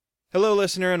Hello,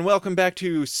 listener, and welcome back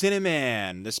to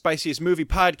Cineman, the spiciest movie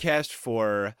podcast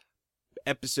for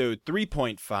episode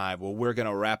 3.5, where we're going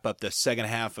to wrap up the second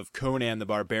half of Conan the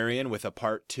Barbarian with a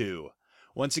part 2.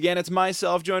 Once again, it's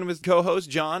myself, joined with co-host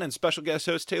John and special guest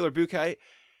host Taylor Buchheit.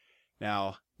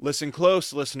 Now, listen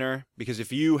close, listener, because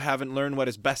if you haven't learned what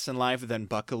is best in life, then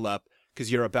buckle up,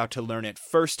 because you're about to learn it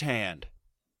firsthand.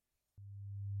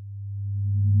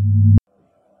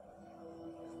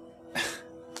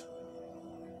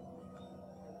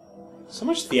 So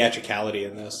much theatricality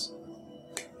in this.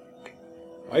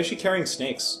 Why is she carrying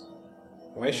snakes?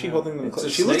 Why is she holding them close?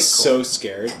 She looks so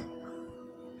scared.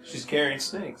 She's carrying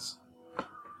snakes.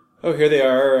 Oh, here they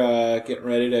are, getting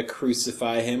ready to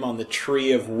crucify him on the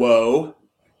tree of woe.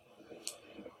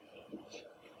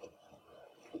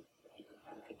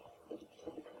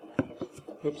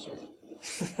 Oops.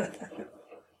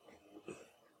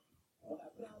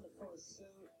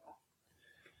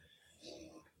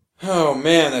 Oh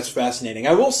man, that's fascinating.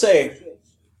 I will say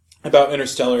about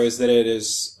Interstellar is that it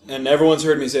is, and everyone's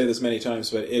heard me say this many times,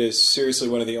 but it is seriously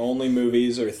one of the only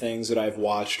movies or things that I've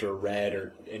watched or read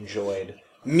or enjoyed,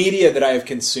 media that I have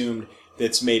consumed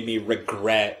that's made me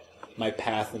regret my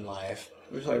path in life.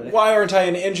 It was like, why aren't I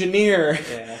an engineer?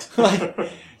 Yeah.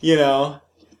 Like, you know,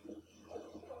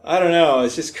 I don't know.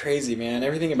 It's just crazy, man.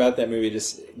 Everything about that movie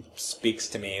just speaks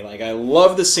to me. Like, I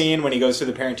love the scene when he goes to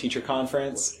the parent-teacher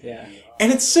conference. Yeah.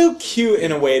 And it's so cute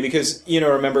in a way because, you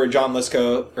know, remember John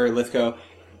Lithgow, the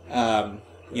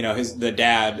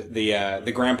dad,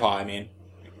 the grandpa, I mean,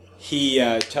 he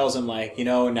tells him, like, you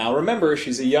know, now remember,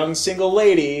 she's a young single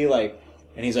lady, like,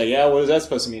 and he's like, yeah, what is that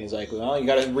supposed to mean? He's like, well, you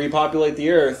gotta repopulate the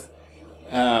earth.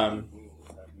 And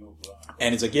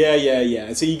he's like, yeah.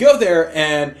 And so you go there,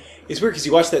 and it's weird because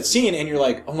you watch that scene, and you're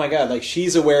like, oh my god, like,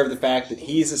 she's aware of the fact that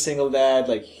he's a single dad,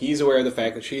 like, he's aware of the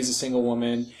fact that she's a single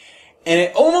woman. And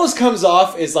it almost comes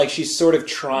off as like she's sort of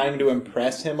trying to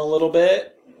impress him a little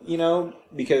bit, you know,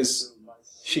 because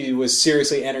she was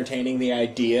seriously entertaining the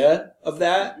idea of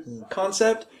that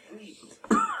concept.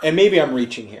 And maybe I'm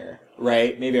reaching here,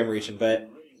 right? Maybe I'm reaching, but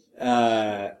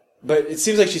it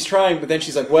seems like she's trying, but then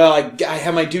she's like, well, I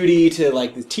have my duty to,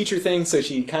 like, the teacher thing, so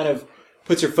she kind of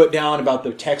puts her foot down about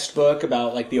the textbook,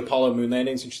 about, like, the Apollo moon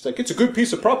landings, and she's like, it's a good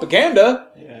piece of propaganda.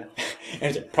 Yeah. And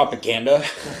it's like, propaganda?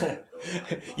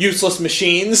 Useless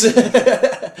machines.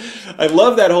 I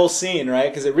love that whole scene,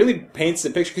 right? Because it really paints the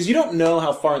picture. Because you don't know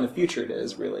how far in the future it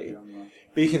is, really.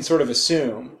 But you can sort of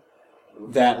assume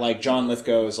that, like, John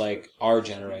Lithgow is, like, our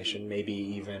generation, maybe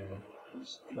even,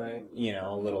 Right. you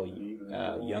know, a little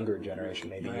younger generation,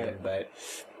 maybe Right. even. But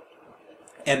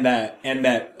and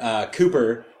that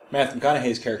Cooper, Matthew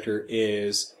McConaughey's character,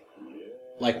 is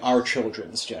like our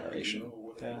children's generation.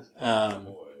 Yeah.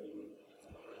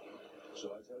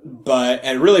 But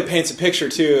it really paints a picture,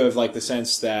 too, of, like, the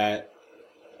sense that,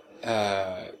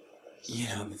 you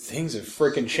know, things have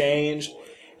freaking changed.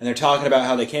 And they're talking about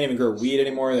how they can't even grow wheat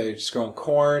anymore. They're just growing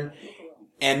corn.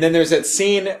 And then there's that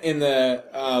scene in the,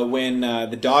 when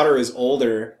the daughter is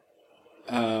older,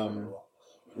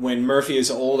 when Murphy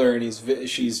is older and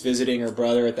she's visiting her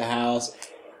brother at the house.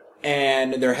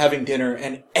 And they're having dinner,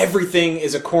 and everything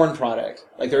is a corn product.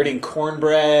 Like, they're eating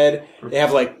cornbread. They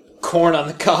have, like, corn on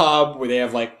the cob, where they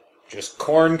have, like, just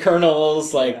corn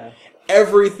kernels. Like,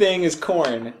 everything is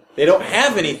corn. They don't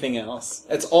have anything else.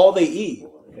 That's all they eat.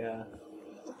 Yeah.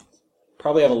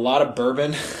 Probably have a lot of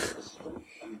bourbon.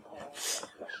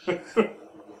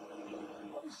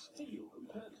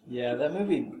 Yeah, that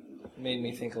movie made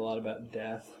me think a lot about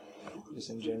death, just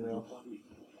in general.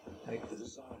 Like,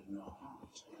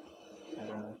 I don't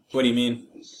know. What do you mean?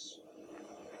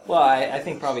 Well, I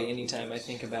think probably anytime I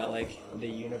think about, like, the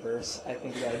universe, I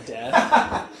think about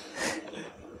death.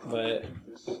 But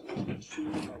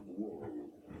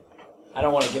I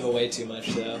don't want to give away too much,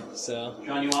 though, so...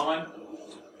 John, you want one?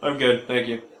 I'm good, thank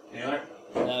you. Taylor?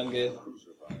 No, I'm good.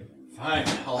 Fine,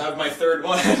 I'll have my third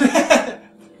one.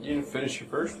 You didn't finish your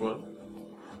first one.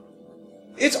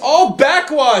 It's all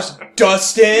backwash,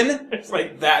 Dustin! It's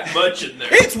like that much in there.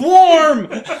 It's warm!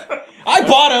 I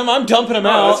bought them, I'm dumping them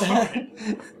out. That's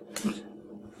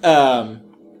fine.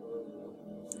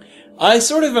 I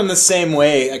sort of am the same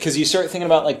way, because you start thinking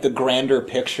about, like, the grander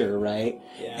picture, right?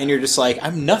 Yeah. And you're just like,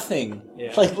 I'm nothing.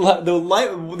 Yeah. Like,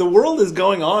 the world is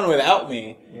going on without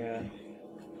me. Yeah.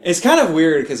 It's kind of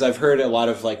weird, because I've heard a lot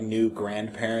of, like, new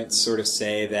grandparents sort of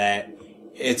say that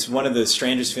it's one of the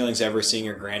strangest feelings ever seeing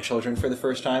your grandchildren for the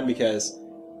first time, because,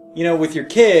 you know, with your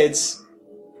kids,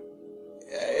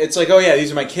 it's like, oh yeah,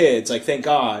 these are my kids, like, thank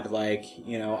God, like,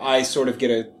 you know, I sort of get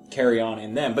to carry on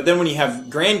in them. But then when you have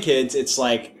grandkids, it's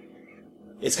like,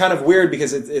 it's kind of weird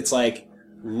because it's like,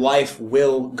 life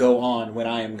will go on when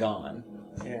I am gone.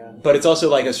 Yeah. But it's also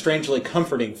like a strangely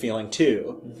comforting feeling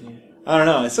too. Mm-hmm. I don't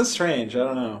know. It's so strange. I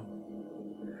don't know.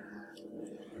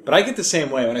 But I get the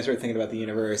same way when I start thinking about the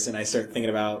universe and I start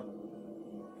thinking about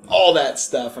all that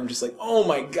stuff. I'm just like, oh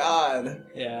my god.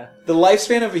 Yeah. The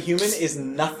lifespan of a human is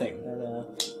nothing. I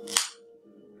know.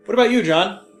 What about you,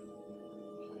 John?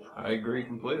 I agree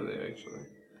completely, actually.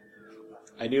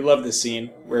 I do love the scene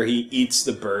where he eats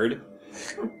the bird.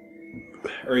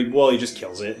 Or he just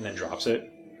kills it and then drops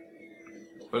it.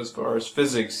 But as far as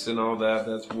physics and all that,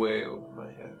 that's way over my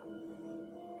head.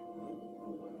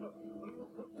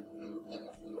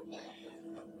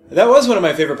 That was one of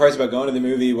my favorite parts about going to the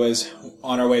movie was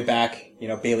on our way back,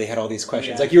 Bailey had all these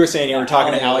questions. Yeah. Like you were saying, you were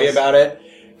talking to Allie about it.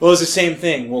 Well, it was the same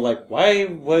thing. Well, like, why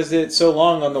was it so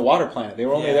long on the water planet? They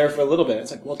were only there for a little bit.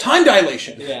 It's like, well, time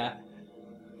dilation. Yeah.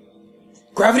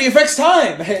 Gravity affects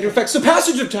time. It affects the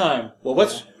passage of time. Well,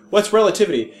 what's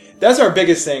relativity? That's our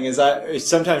biggest thing. Is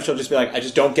sometimes she'll just be like, I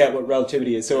just don't get what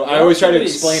relativity is. So I always try to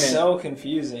explain it. So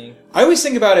confusing. I always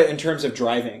think about it in terms of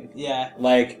driving. Yeah.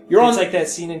 Like It's like that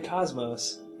scene in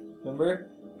Cosmos. Remember?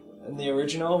 In the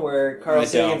original where Carl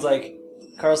Sagan's like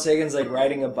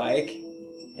riding a bike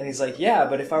and he's like, yeah,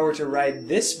 but if I were to ride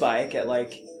this bike at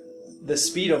like the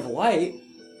speed of light,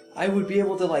 I would be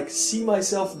able to like see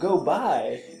myself go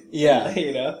by. Yeah.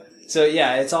 So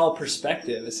yeah, it's all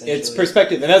perspective essentially. It's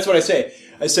perspective, and that's what I say.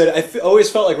 I said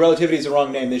always felt like relativity is the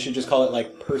wrong name. They should just call it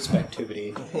like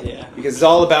perspectivity. Yeah. Because it's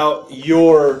all about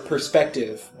your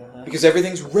perspective. Because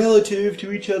everything's relative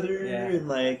to each other and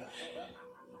like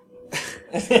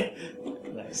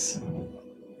Nice.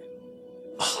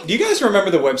 Do you guys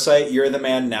remember the website You're the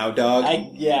Man Now Dog? I go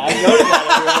to that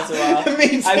every once in a while.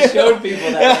 Me too. I've showed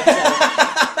people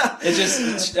that website. It's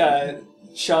just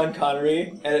Sean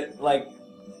Connery like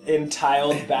in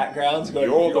tiled backgrounds going,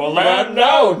 You're the man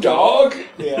now, dog.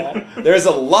 Yeah. There's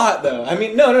a lot though. I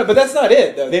mean, no, but that's not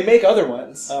it though. They make other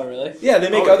ones. Oh really? Yeah, they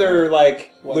make other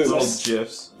like loops. What's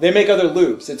GIFs. They make other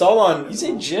loops. It's all on You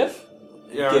say GIF?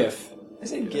 Yeah. GIF. I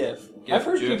say GIF. GIF, I've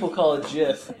heard GIF. people call it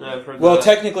GIF. Yeah, I've heard Well, that.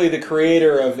 technically, the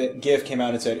creator of it, GIF came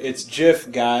out and said it's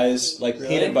GIF, guys, like Really?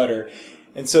 peanut butter.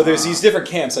 And so there's these different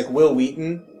camps. Like Will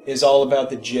Wheaton is all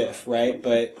about the GIF, right?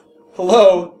 But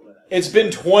hello, it's been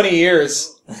 20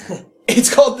 years.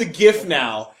 It's called the GIF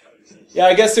now. Yeah,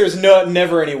 I guess there's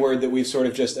never any word that we've sort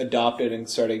of just adopted and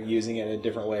started using it in a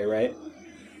different way, right?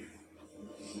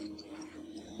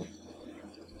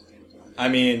 I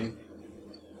mean,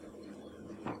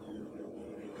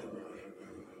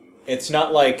 it's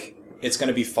not like it's going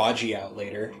to be foggy out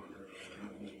later.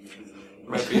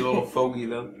 Might be a little fogey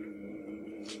though.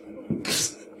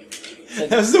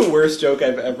 That was the worst joke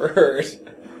I've ever heard.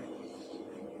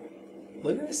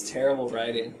 Look at this terrible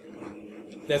writing.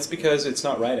 That's because it's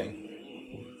not writing.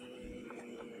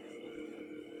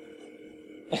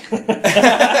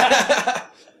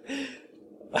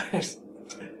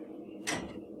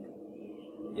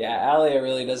 Yeah, Alia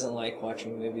really doesn't like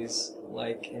watching movies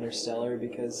like Interstellar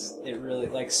because it really,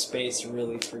 like, space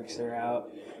really freaks her out.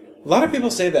 A lot of people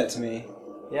say that to me.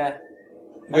 Yeah.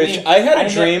 Which I had a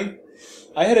dream.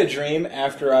 I had a dream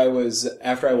after I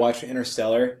watched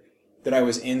Interstellar that I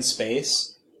was in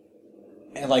space.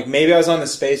 And like maybe I was on the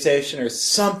space station or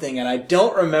something and I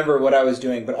don't remember what I was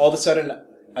doing, but all of a sudden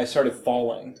I started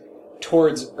falling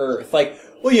towards Earth. Like,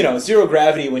 well, zero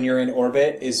gravity when you're in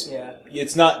orbit is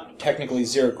it's not technically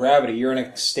zero gravity. You're in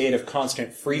a state of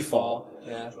constant free fall.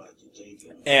 Yeah.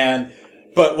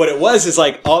 But what it was is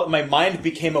like my mind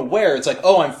became aware. It's like,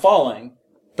 oh, I'm falling.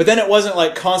 But then it wasn't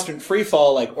like constant free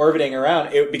fall, like orbiting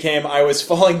around. It became I was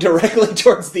falling directly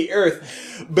towards the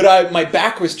Earth, but my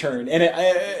back was turned, and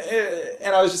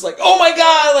I was just like, oh my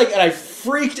god! Like, and I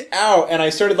freaked out, and I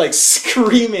started like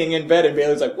screaming in bed, and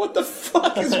Bailey was like, what the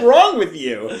fuck is wrong with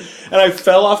you? And I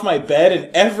fell off my bed and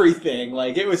everything.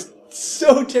 Like, it was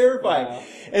so terrifying. Wow.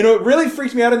 And what really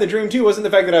freaked me out in the dream too wasn't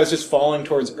the fact that I was just falling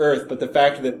towards Earth, but the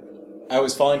fact that I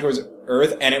was falling towards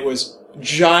Earth and it was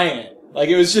giant. Like,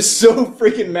 it was just so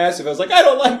freaking massive. I was like, I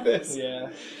don't like this. Yeah.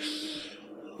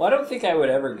 Well, I don't think I would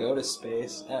ever go to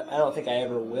space. I don't think I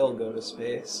ever will go to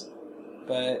space.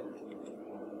 But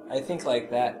I think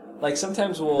like that. Like,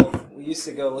 sometimes we used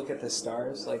to go look at the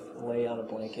stars, like, lay on a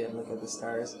blanket and look at the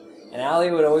stars. And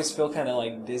Allie would always feel kind of,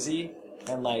 like, dizzy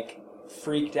and, like,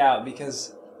 freaked out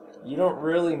because you don't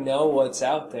really know what's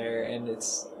out there, and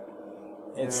it's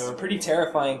pretty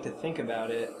terrifying to think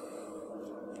about it.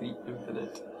 The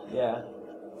infinite. Yeah.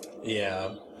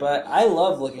 Yeah. But I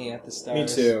love looking at the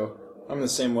stars. Me too. I'm the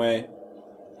same way.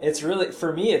 It's really,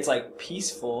 for me, it's like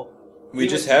peaceful. We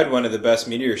just had one of the best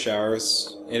meteor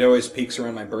showers. It always peaks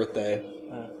around my birthday.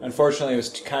 Unfortunately, it was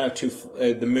kind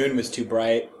of the moon was too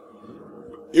bright.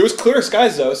 It was clear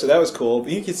skies though, so that was cool.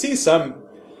 You could see some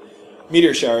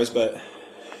meteor showers, but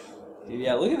Dude,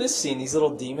 yeah, look at this scene. These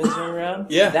little demons running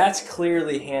around. Yeah. That's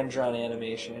clearly hand-drawn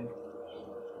animation.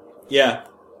 yeah,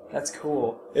 That's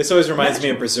cool. this always reminds me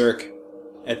of Berserk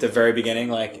at the very beginning,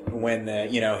 like when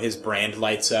his brand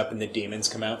lights up and the demons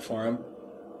come out for him.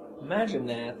 Imagine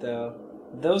that, though.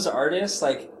 Those artists,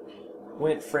 like,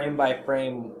 went frame by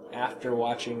frame after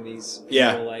watching these people,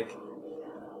 Yeah. like,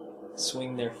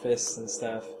 swing their fists and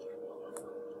stuff.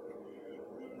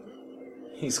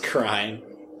 He's crying.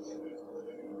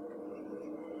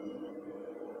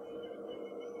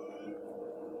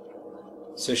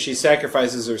 So she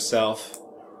sacrifices herself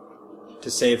to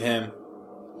save him.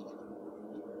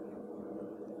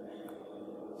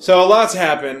 So a lot's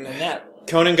happened. And that,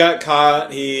 Conan got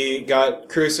caught, he got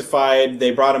crucified,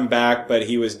 they brought him back, but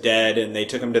he was dead, and they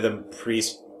took him to the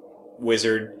priest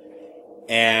wizard,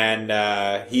 and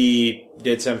he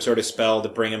did some sort of spell to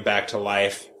bring him back to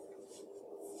life.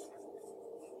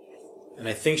 And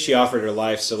I think she offered her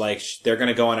life, so like they're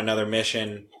gonna go on another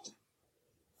mission,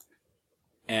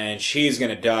 and she's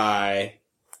gonna die.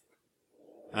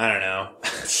 I don't know.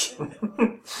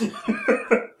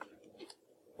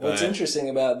 what's But- interesting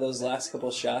about those last couple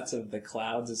shots of the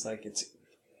clouds is, like,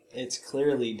 it's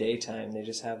clearly daytime. They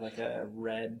just have, like, a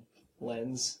red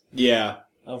lens Yeah,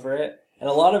 over it. And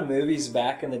a lot of movies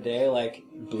back in the day, like...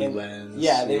 blue lens.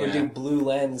 Yeah, they would do blue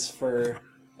lens for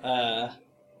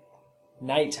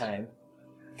nighttime.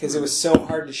 Because it was so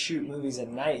hard to shoot movies at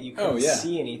night, you couldn't yeah.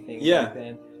 see anything Yeah. back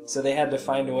then. So they had to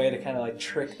find a way to kind of like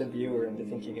trick the viewer into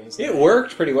thinking it was It night.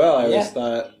 worked pretty well, I Yeah. always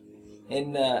thought.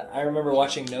 And I remember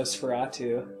watching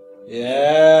Nosferatu.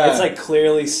 Yeah. It's like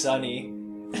clearly sunny,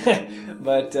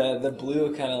 but the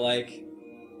blue kind of like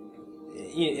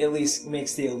at least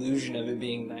makes the illusion of it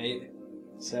being night.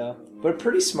 So, but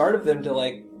pretty smart of them to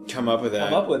like come up with that.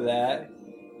 come up with that.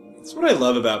 That's what I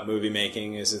love about movie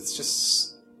making is it's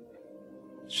just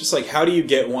like how do you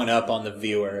get one up on the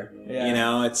viewer? Yeah. You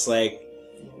know, it's like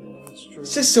It's true.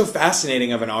 it's just so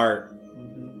fascinating of an art.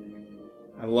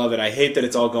 I love it. I hate that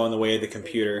it's all going the way of the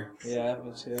computer. Yeah,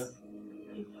 me too.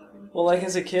 Well, like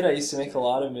as a kid, I used to make a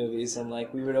lot of movies, and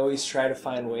like we would always try to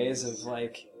find ways of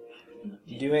like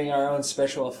doing our own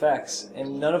special effects,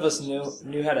 and none of us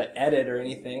knew how to edit or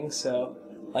anything. So,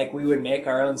 like we would make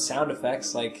our own sound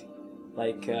effects, like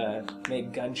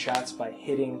make gunshots by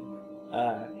hitting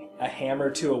a hammer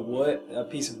to a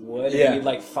piece of wood, Yeah. and we'd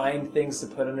like find things to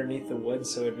put underneath the wood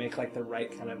so it'd make like the right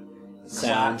kind of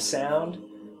clap sound.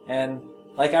 And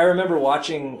like I remember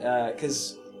watching,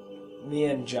 because me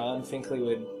and John Finkley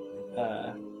would,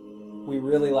 we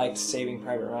really liked Saving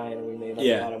Private Ryan, and we made like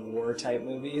Yeah. a lot of war type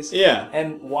movies. Yeah.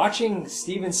 And watching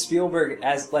Steven Spielberg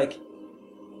as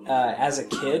a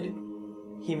kid,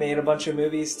 he made a bunch of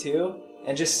movies too,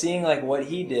 and just seeing like what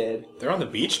he did. They're on the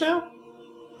beach now?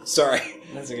 Sorry.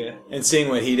 That's a good. And seeing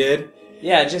what he did?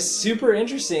 Yeah, just super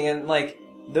interesting, and like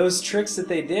those tricks that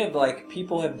they did, like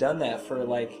people have done that for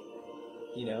like,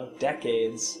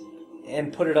 decades,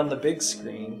 and put it on the big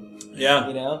screen.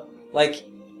 Yeah. Like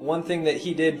one thing that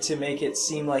he did to make it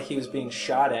seem like he was being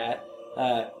shot at,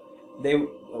 they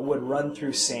would run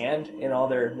through sand in all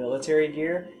their military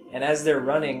gear, and as they're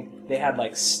running, they had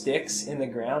like sticks in the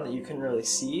ground that you couldn't really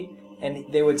see, and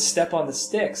they would step on the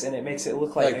sticks, and it makes it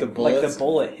look Like like the like bullets? the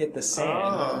bullet hit the sand.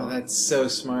 Oh, that's so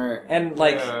smart. And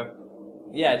like,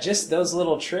 Yeah. just those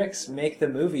little tricks make the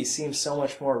movie seem so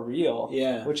much more real.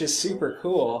 Yeah. Which is super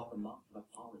cool.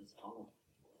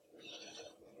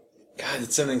 God,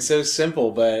 it's something so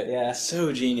simple, but Yeah.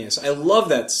 so genius. I love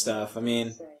that stuff. I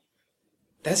mean,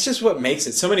 that's just what makes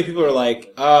it. So many people are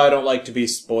like, oh, I don't like to be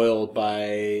spoiled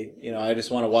by, I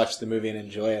just want to watch the movie and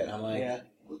enjoy it. I'm like, Yeah.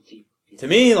 to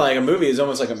me, like, a movie is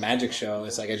almost like a magic show.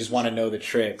 It's like, I just want to know the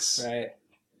tricks. Right.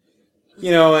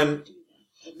 And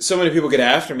so many people get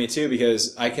after me, too,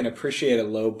 because I can appreciate a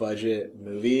low-budget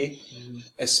movie,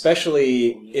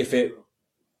 especially if it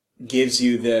gives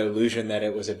you the illusion that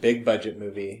it was a big-budget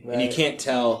movie. And you Right. can't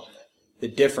tell the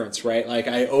difference, right? Like,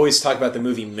 I always talk about the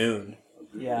movie Moon,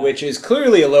 Yeah. which is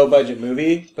clearly a low-budget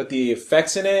movie, but the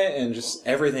effects in it and just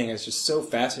everything is just so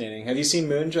fascinating. Have you seen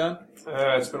Moon, John?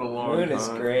 It's been a long Moon time. is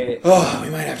great. Oh, we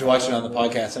might have to watch it on the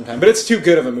podcast sometime. But it's too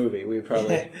good of a movie. We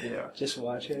probably... Yeah. Just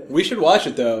watch it. We should watch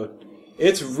it, though.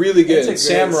 It's really good. It's a great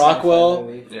Sam sci-fi Rockwell,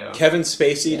 movie. Yeah. Kevin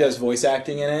Spacey does voice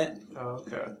acting in it. Oh,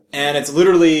 okay. And it's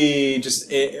literally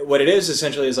just... what it is,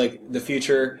 essentially, is like the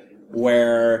future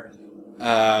where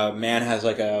man has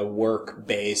like a work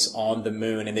base on the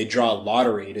moon, and they draw a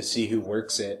lottery to see who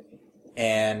works it.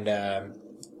 And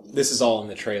this is all in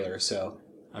the trailer, so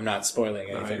I'm not spoiling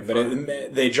anything, you're but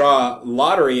fine. they draw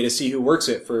lottery to see who works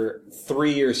it for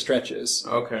 3-year stretches.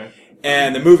 Okay.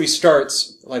 And the movie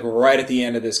starts like right at the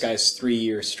end of this guy's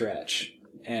 3-year stretch.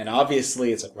 And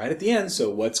obviously it's like right at the end, so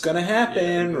what's gonna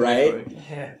happen, Yeah, right? exactly.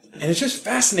 Yeah. And it's just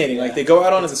fascinating. Yeah, Like they go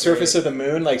out onto it's the surface great. of the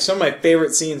moon. Like some of my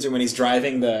favorite scenes are when he's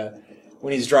driving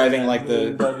like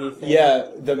Moon buggy the thing. yeah,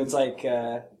 It's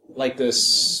like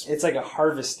this it's like a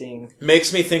harvesting.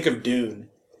 makes me think of Dune.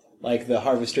 Like the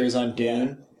harvesters on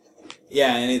Dune.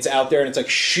 Yeah, and it's out there and it's like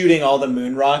shooting all the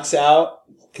moon rocks out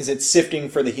because it's sifting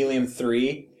for the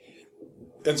helium-3.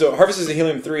 And so it harvests the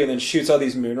helium-3 and then shoots all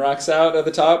these moon rocks out at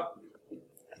the top.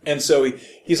 And so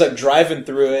he's like driving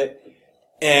through it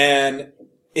and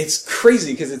it's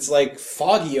crazy because it's like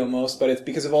foggy almost, but it's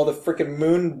because of all the freaking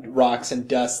moon rocks and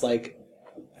dust. Like,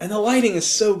 and the lighting is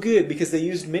so good because they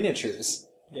used miniatures.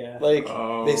 Yeah. Like,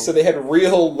 Oh. they had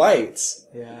real lights.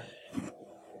 Yeah.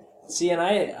 See, and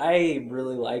I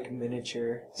really like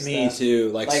miniature stuff. Me too.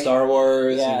 Like Star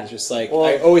Wars. And just like, Well-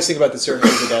 I always think about the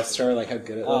surface of the Death Star, like how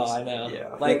good it Oh, looks. I know.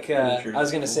 Yeah. Like, Miniatures I was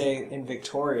is going to cool. say in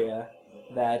Victoria,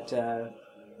 that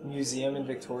museum in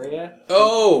Victoria.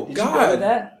 Oh, Did you go God. to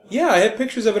that? Yeah, I have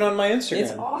pictures of it on my Instagram.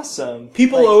 It's awesome.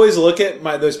 People Like, always look at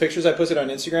those pictures I posted on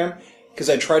Instagram because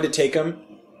I tried to take them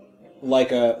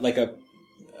like a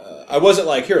I wasn't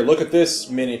like, here, look at this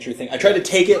miniature thing. I tried to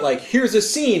take it like, here's a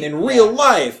scene in real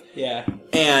life. Yeah,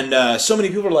 And so many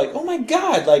people are like, oh my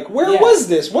God, like, where Yeah. was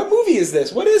this? What movie is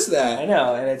this? What is I that?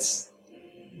 know, and it's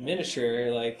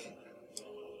miniature. Like,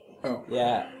 Oh.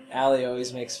 yeah, Allie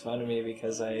always makes fun of me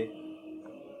because I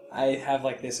have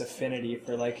like this affinity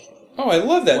for like. Oh, I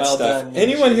love that Well stuff. done,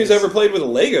 Anyone who's miniatures. ever played with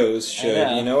Legos should.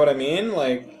 know. You know what I mean?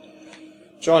 Like,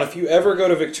 John, if you ever go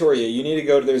to Victoria, you need to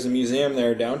go to, there's a museum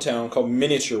there downtown called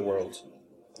Miniature World.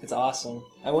 It's awesome.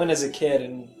 I went as a kid,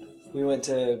 and we went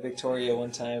to Victoria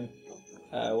one time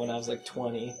when I was like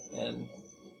 20, and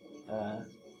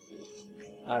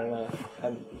I don't know.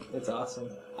 It's awesome.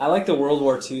 I like the World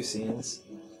War II scenes.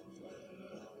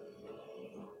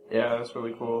 Yeah, that's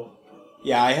really cool.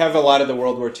 Yeah, I have a lot of the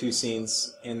World War II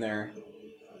scenes in there.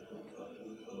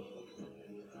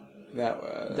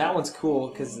 That one's cool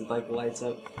because it like lights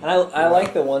up, and I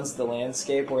like the ones the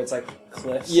landscape where it's like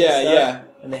cliffs. and Yeah, stuff, yeah.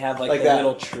 and they have like, Like the that.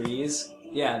 little trees.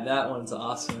 Yeah, that one's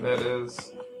awesome. That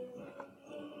is.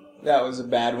 That was a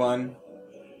bad one.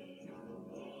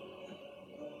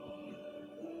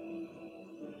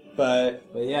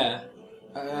 But But yeah,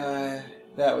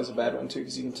 that was a bad one too,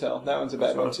 because you can tell that one's a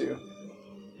bad one too.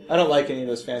 I don't like any of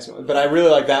those fancy ones, but I really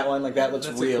like that one. Like that looks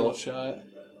that's real. a cool shot.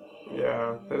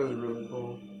 Yeah, that is really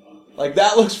cool. Like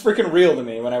that looks freaking real to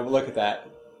me when I look at that.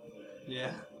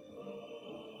 Yeah.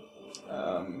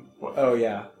 Oh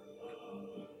yeah,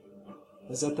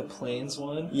 Is that the planes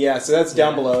one? yeah. So that's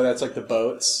down Yeah. below. That's like the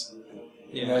boats.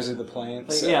 Yeah. And those are the planes.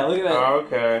 Like, So- yeah, look at that. Oh,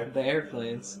 okay. The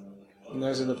airplanes. And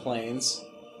those are the planes.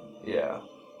 Yeah.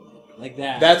 Like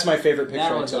that. That's my favorite picture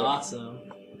that I one's took. awesome.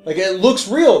 Like it looks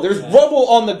real. There's Yeah. rubble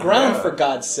on the ground Yeah. for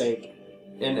God's sake.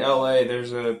 In LA,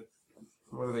 there's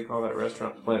what do they call that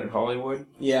restaurant? Planet Hollywood.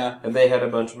 Yeah, And they had a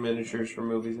bunch of miniatures for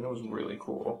movies, and it was really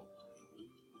cool.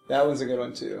 that one's a good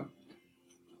one too.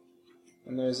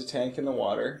 And there's a tank in the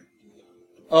water.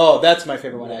 Oh, that's my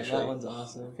favorite one That actually. one's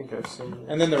awesome. I think I've seen it.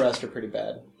 And then the rest are pretty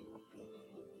bad.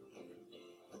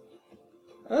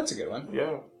 Oh, that's a good one.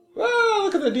 Yeah. Whoa,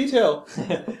 look at the detail.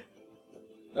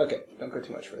 Okay, don't go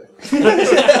too much further.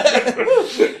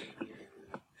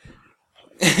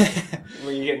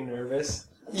 Were you getting nervous?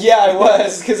 Yeah, I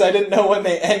was, because I didn't know when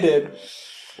they ended.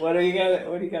 What do you got?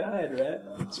 What do you got hide, Rhett?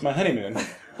 It's my honeymoon.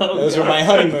 Oh, Those were God. my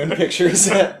honeymoon pictures.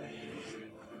 Here,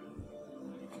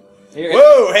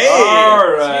 Whoa, hey! All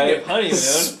Speaking right. of honeymoon.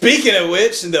 Speaking of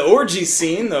which, the orgy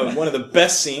scene, one of the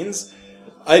best scenes.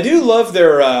 I do love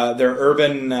their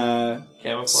urban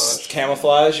Camouflage.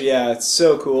 camouflage. Yeah, it's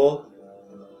so cool.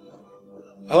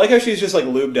 I like how she's just like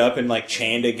lubed up and like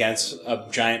chained against a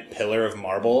giant pillar of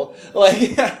marble.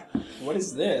 Like, What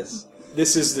is this?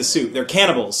 this is the soup. They're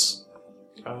cannibals.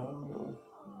 Oh.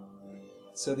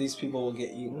 So these people will get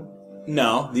eaten?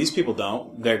 No, these people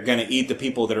don't. They're gonna eat the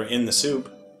people that are in the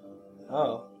soup.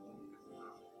 Oh.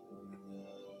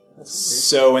 That's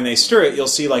So when they stir it, you'll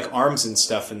see like arms and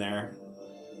stuff in there.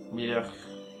 Yeah.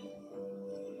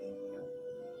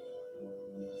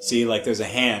 See, like there's a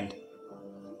hand.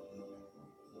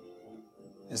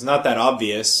 It's not that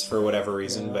obvious for whatever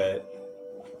reason, but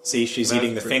see, she's That's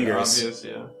eating the pretty fingers. Obvious,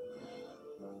 yeah.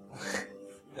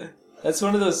 That's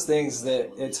one of those things that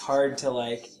it's hard to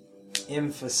like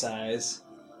emphasize.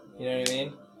 You know what I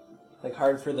mean? Like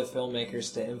hard for the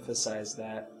filmmakers to emphasize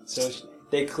that. So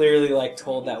they clearly like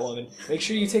told that woman, make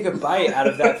sure you take a bite out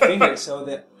of that finger so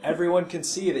that everyone can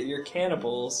see that you're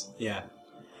cannibals. Yeah.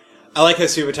 I like how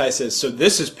Subutai says, so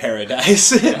this is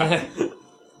paradise.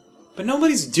 But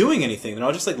nobody's doing anything. They're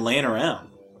all just like laying around.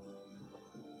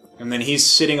 And then he's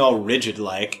sitting all rigid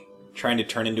like, trying to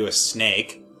turn into a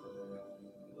snake.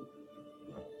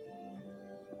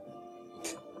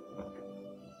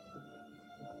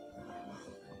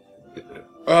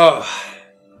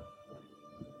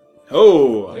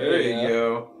 Oh, There you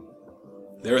go.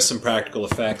 there was some practical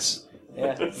effects.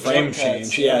 Yeah. Frame Jump change,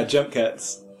 cuts, yeah, jump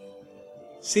cuts.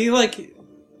 See, like,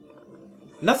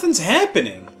 nothing's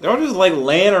happening. They're all just, like,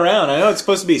 laying around. I know it's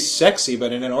supposed to be sexy,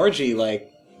 but in an orgy,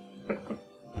 like,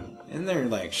 isn't there,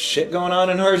 like, shit going on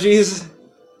in orgies?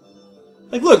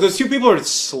 Like, look, those two people are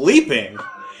sleeping.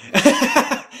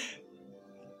 Can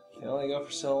only go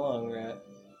for so long, Rat.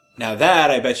 Now that,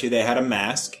 I bet you they had a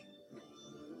mask.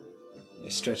 They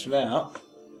stretched it out.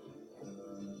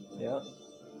 Yep.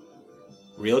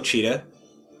 Real cheetah.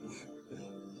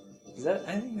 Is that?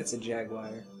 I think that's a jaguar.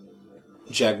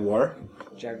 Jaguar.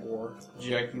 Jaguar.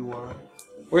 Jaguar.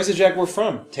 Where's the jaguar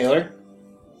from, Taylor?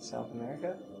 South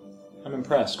America? I'm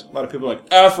impressed. A lot of people are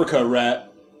like, Africa,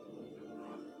 Rat.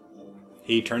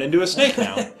 He turned into a snake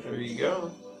now. There you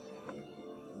go.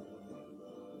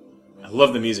 I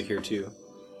love the music here, too.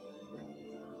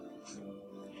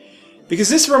 Because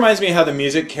this reminds me of how the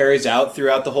music carries out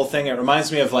throughout the whole thing. It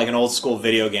reminds me of like an old school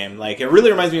video game. Like, it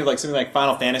really reminds me of like something like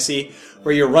Final Fantasy,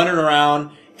 where you're running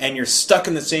around and you're stuck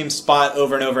in the same spot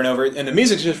over and over and over, and the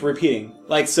music's just repeating.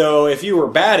 Like, so if you were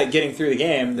bad at getting through the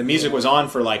game, the music was on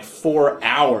for like 4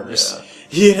 hours.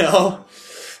 Yeah. You know?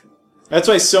 That's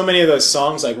why so many of those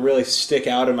songs like really stick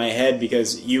out in my head,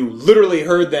 because you literally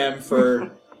heard them for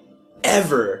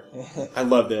ever. I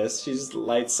love this. She just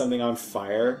lights something on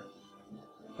fire.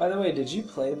 By the way, did you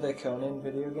play the Conan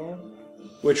video game?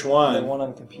 Which The one? one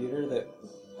on computer that,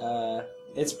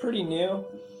 it's pretty new.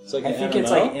 It's like I an think MMO? it's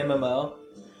like MMO.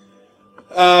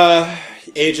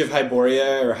 Age of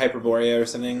Hyboria or Hyperborea or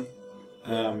something.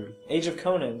 Age of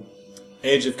Conan.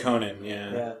 Age of Conan,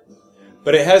 yeah. Yeah.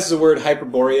 But it has the word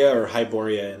Hyperborea or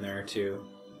Hyboria in there too.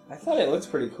 I thought it looked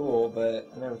pretty cool, but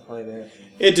I never played it.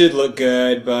 It did look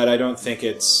good, but I don't think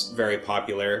it's very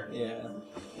popular. Yeah.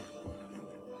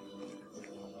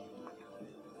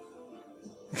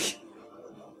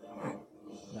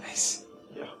 Nice.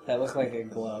 Yeah. That looked like a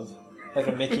glove. Like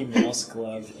a Mickey Mouse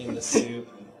glove in the soup.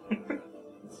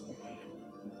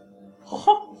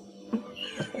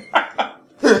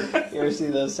 You ever see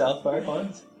those South Park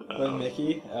ones? With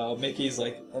Mickey? Oh, Mickey's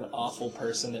like an awful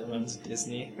person that runs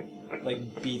Disney.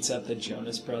 Like, beats up the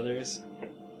Jonas Brothers.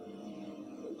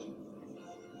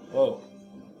 Whoa.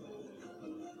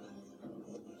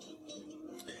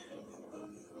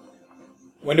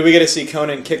 When do we get to see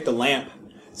Conan kick the lamp?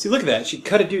 See, look at that. She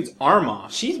cut a dude's arm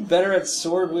off. She's better at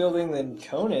sword wielding than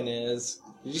Conan is.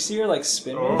 Did you see her like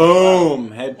spin? Oh.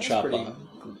 Boom! Head That's chop pretty, off.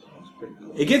 that's pretty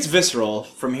cool. It gets visceral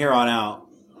from here on out.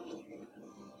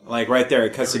 Like right there,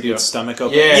 it cuts the There we dude's go. stomach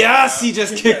open. Yeah. Yes, he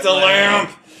just kicked the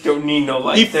lamp. Don't need no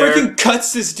light He there. freaking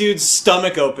cuts this dude's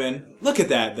stomach open. Look at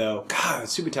that, though. God,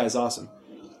 Subutai is awesome.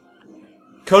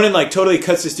 Conan, like, totally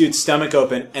cuts this dude's stomach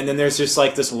open, and then there's just,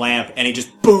 like, this lamp, and he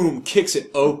just, boom, kicks it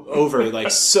over,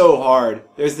 like, so hard.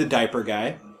 There's the diaper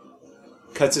guy.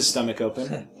 Cuts his stomach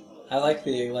open. I like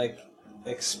the like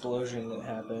explosion that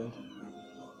happened.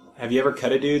 Have you ever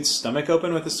cut a dude's stomach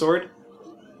open with a sword?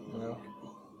 No.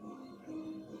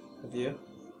 Have you?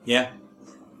 Yeah.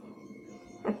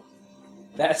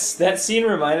 That scene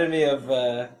reminded me of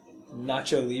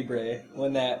Nacho Libre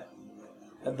when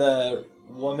the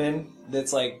woman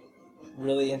that's like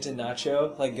really into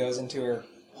Nacho like goes into her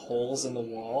holes in the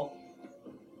wall.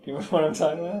 Do you remember what I'm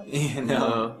talking about? Yeah,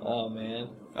 no. Oh man,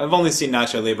 I've only seen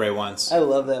Nacho Libre once. I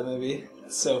love that movie.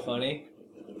 It's so funny.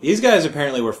 These guys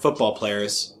apparently were football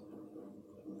players.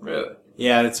 Really?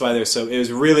 Yeah, that's why they're so... It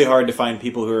was really hard to find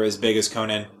people who are as big as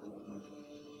Conan.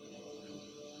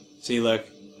 See, look.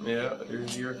 Yeah,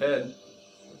 here's your head.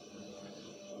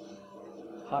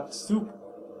 Hot soup.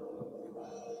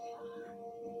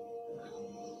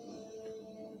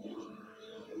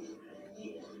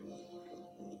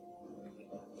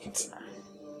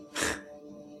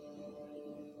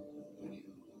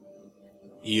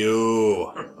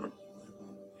 You.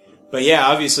 But yeah,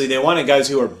 obviously they wanted guys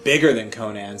who are bigger than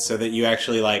Conan so that you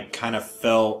actually like kind of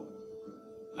felt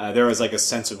there was like a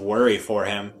sense of worry for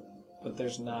him. But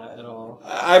there's not at all.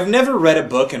 I've never read a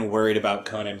book and worried about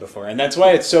Conan before, and that's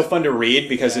why it's so fun to read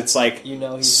because Yeah. it's like You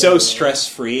know he's so gonna win. stress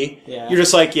free. Yeah. You're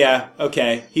just like, yeah,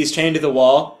 okay, he's chained to the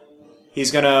wall. he's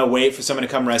gonna wait for someone to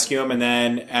come rescue him, and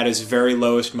then at his very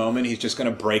lowest moment, he's just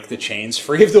gonna break the chains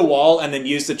free of the wall, and then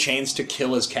use the chains to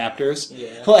kill his captors.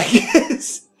 Yeah. Like,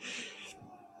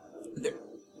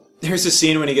 there's a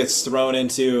scene when he gets thrown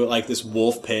into like this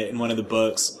wolf pit in one of the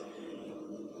books,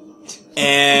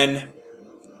 and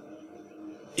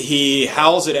he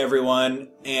howls at everyone,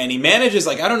 and he manages,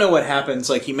 like, I don't know what happens,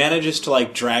 like, he manages to,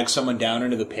 like, drag someone down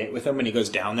into the pit with him when he goes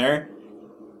down there.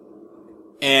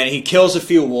 And he kills a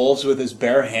few wolves with his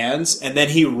bare hands, and then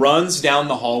he runs down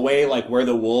the hallway, like, where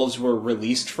the wolves were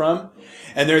released from.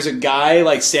 And there's a guy,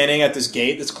 like, standing at this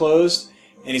gate that's closed,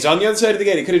 and he's on the other side of the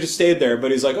gate. He could have just stayed there,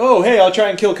 but he's like, oh, hey, I'll try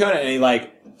and kill Conan. And he,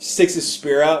 like, sticks his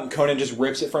spear out, and Conan just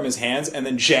rips it from his hands, and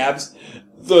then jabs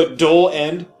the dull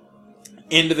end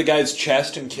into the guy's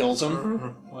chest and kills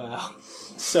him. Wow.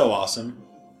 So awesome.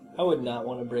 I would not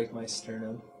want to break my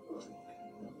sternum.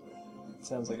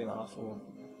 Sounds like an awful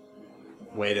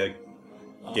Way to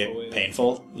get way to-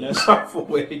 painfulness. Powerful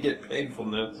way to get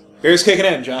painfulness. Beer's kicking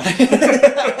in, John.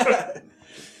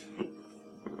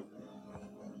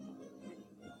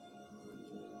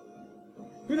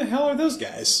 Who the hell are those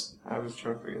guys? I was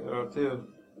trying to figure that out too.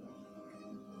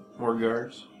 More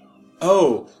guards.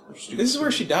 Oh, this is where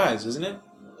she dies, isn't it?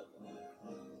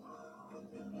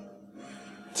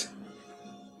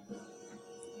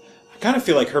 I kind of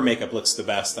feel like her makeup looks the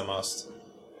best the most.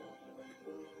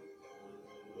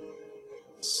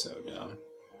 So dumb.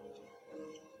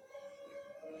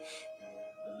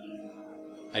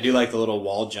 I do like the little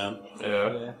wall jump.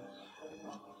 Yeah. Yeah.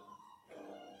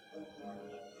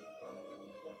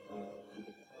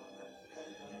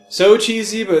 So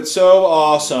cheesy, but so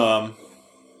awesome.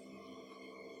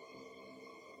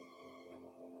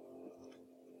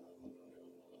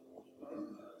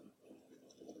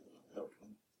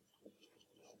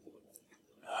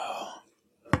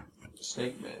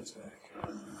 Snake Man's back.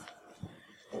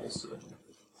 Tulsa.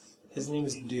 His name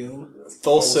is Doom.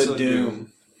 Thulsa Thulsa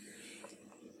Doom.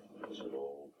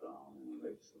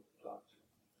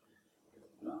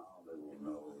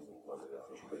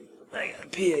 I gotta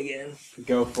pee again.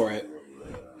 Go for it.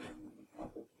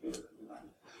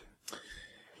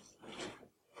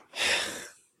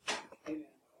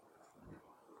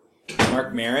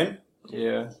 Mark Maron?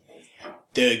 Yeah.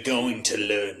 They're going to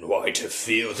learn why to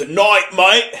fear the night,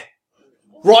 mate!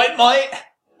 Right, mate?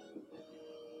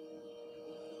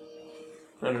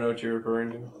 I don't know what you're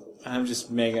referring to. I'm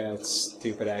just making a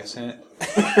stupid accent.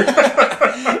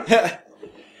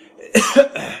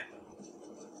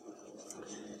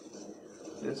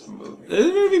 This movie. This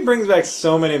movie brings back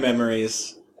so many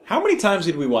memories. How many times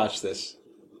did we watch this?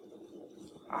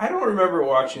 I don't remember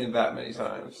watching it that many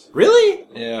times. Really?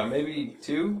 Yeah, maybe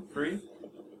 2, 3.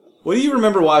 What do you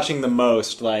remember watching the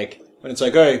most? Like, when it's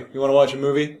like, hey, you want to watch a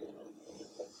movie?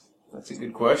 That's a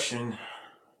good question.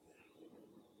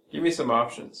 Give me some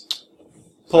options.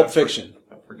 Pulp Fiction.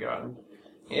 I've forgotten.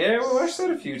 Yeah, we watched that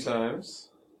a few times.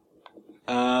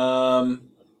 I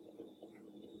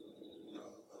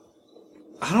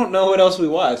don't know what else we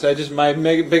watched. My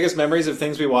biggest memories of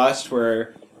things we watched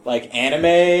were like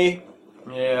anime.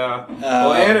 Yeah.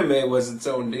 Well, anime was its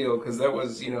own deal because that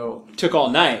was, Took all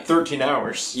night. 13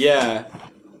 hours. Yeah.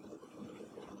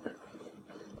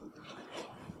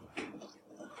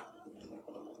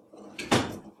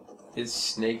 His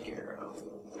snake arrow.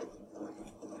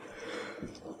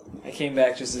 I came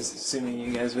back just assuming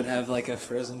you guys would have like a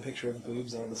frozen picture of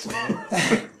boobs on the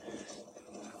screen.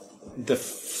 The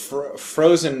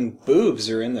frozen boobs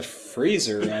are in the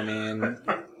freezer. I mean,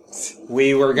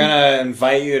 we were gonna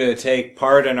invite you to take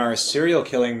part in our serial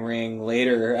killing ring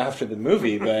later after the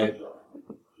movie, but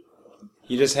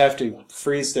you just have to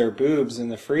freeze their boobs in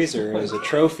the freezer as a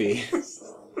trophy.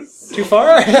 Too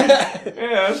far? Yeah,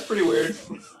 that's pretty weird.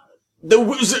 The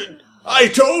wizard! I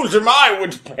told him I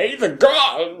would pay the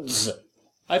gods!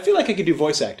 I feel like I could do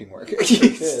voice acting work.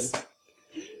 Good.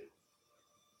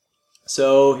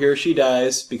 So here she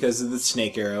dies because of the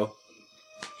snake arrow.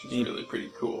 She's really pretty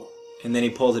cool. And then he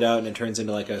pulls it out and it turns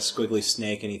into like a squiggly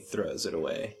snake and he throws it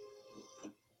away.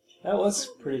 That was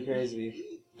pretty crazy.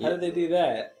 How did they do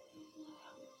that?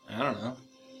 I don't know.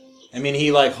 I mean,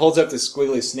 he like holds up the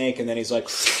squiggly snake and then he's like,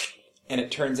 and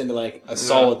it turns into like a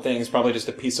solid thing. It's probably just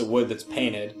a piece of wood that's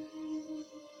painted.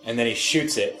 And then he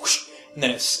shoots it, and then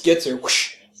it skits her,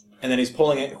 and then he's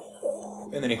pulling it,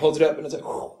 and then he holds it up and it's like,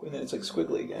 and then it's like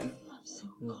squiggly again.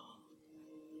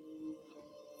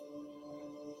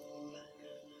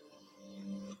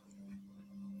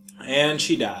 And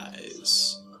she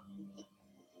dies.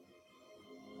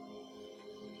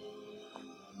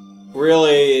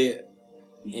 Really,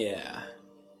 yeah.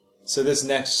 So this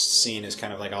next scene is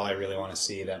kind of like all I really want to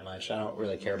see that much. I don't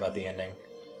really care about the ending.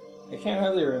 I can't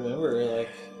hardly remember, like...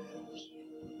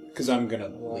 Because I'm going to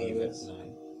Well, leave it at is. 9.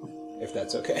 If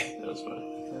that's okay. That was fine.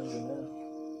 I don't even know.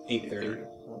 8:30.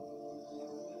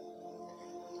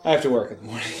 I have to work in the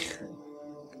morning.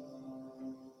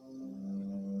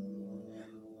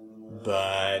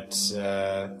 But,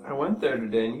 I went there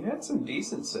today and you had some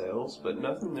decent sales, but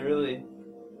nothing really.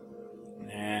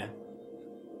 nah.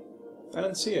 I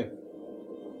didn't see you.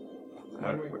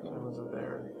 What time was it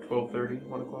there? 12:30,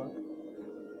 1 o'clock?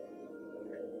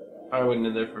 I wasn't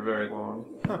in there for very long.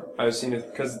 Huh. I've seen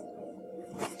it because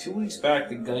 2 weeks back,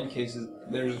 the gun cases,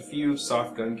 there's a few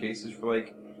soft gun cases for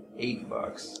like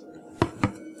 $8.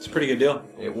 It's a pretty good deal.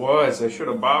 It was. I should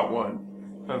have bought one.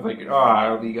 I was like,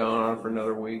 I'll be going on for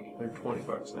another week. They're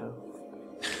 $20 now.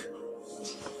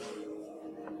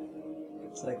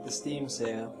 It's like the Steam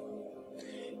sale.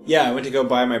 Yeah, I went to go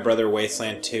buy my brother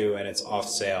Wasteland 2, and it's off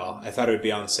sale. I thought it would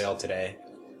be on sale today.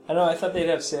 I know, I thought they'd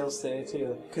have sales today,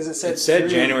 too. Because it said It said through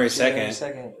January 2nd.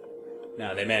 January 2nd.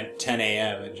 No, they meant 10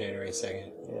 a.m. on January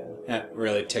 2nd. Yeah. That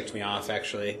really ticked me off,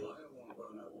 actually.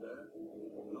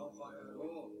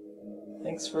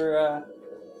 Thanks for,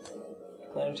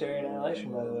 Planetary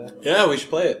Annihilation, by the way. Yeah, we should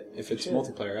play it. If it's Sure.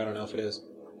 multiplayer, I don't know if it is.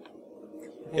 I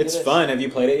think It's it is. fun. Have you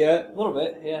played it yet? A little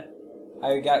bit, yeah.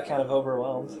 I got kind of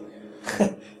overwhelmed.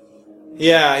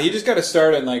 Yeah, you just got to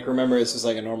start and like remember this is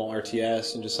like a normal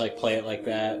RTS and just like play it like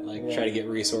that. Like Yeah. try to get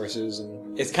resources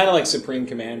and it's kind of like Supreme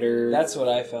Commander. That's what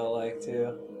I felt like,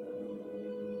 too.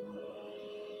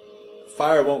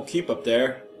 Fire won't keep up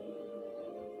there.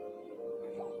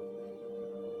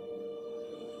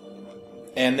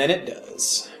 And then it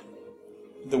does.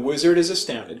 The wizard is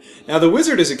astounded. Now the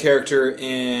wizard is a character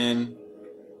in...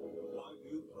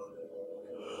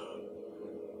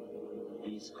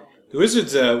 The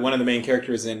wizard's one of the main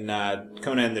characters in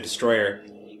Conan the Destroyer.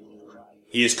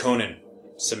 He is Conan,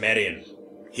 Cimmerian.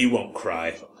 He won't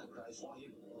cry.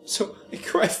 So I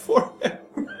cry for him.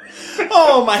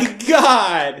 Oh my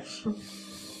god!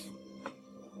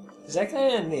 Is that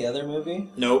guy in the other movie?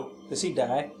 Nope. Does he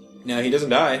die? No, he doesn't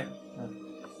die.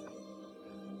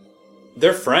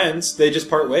 They're friends. They just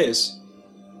part ways.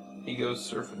 He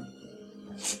goes surfing.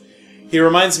 He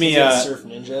reminds me. He's in Surf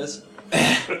Ninjas.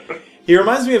 He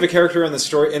reminds me of a character in the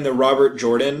story in the Robert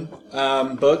Jordan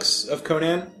books of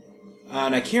Conan.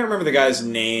 And I can't remember the guy's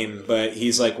name, but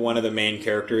he's like one of the main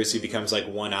characters. He becomes like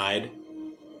one-eyed.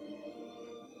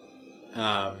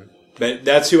 But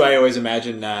that's who I always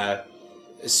imagine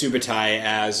Subutai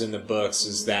as in the books,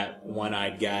 is that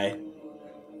one-eyed guy.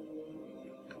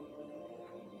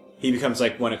 He becomes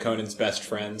like one of Conan's best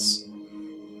friends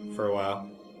for a while.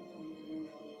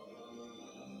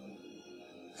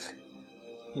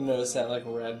 You notice that, like,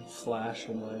 red flash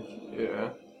and, like... Yeah.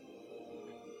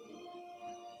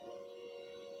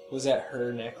 Was that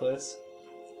her necklace?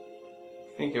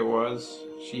 I think it was.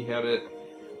 She had it.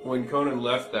 When Conan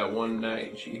left that one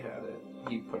night, she had it.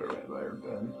 He put it right by her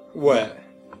bed. What?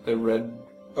 The red...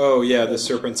 Oh, yeah, the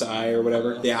serpent's eye or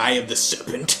whatever. The eye of the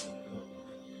serpent.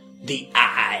 The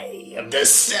eye of the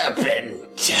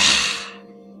serpent.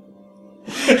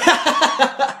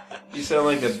 You sound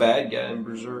like the bad guy in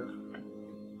Berserk.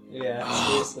 Yeah,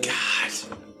 Oh, seriously.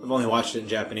 God. I've only watched it in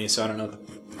Japanese, so I don't know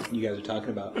what you guys are talking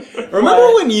about.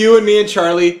 Remember when you and me and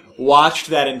Charlie watched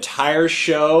that entire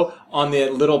show on the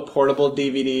little portable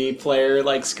DVD player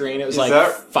like screen? It was Is like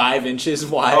that- 5 inches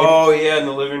wide. Oh, yeah, in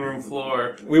the living room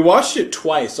floor. We watched it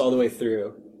twice all the way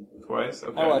through. Twice?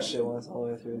 Okay. I watched it once all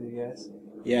the way through with you guys.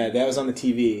 Yeah, that was on the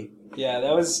TV. Yeah,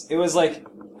 it was like,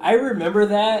 I remember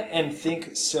that and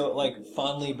think so, like,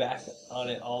 fondly back on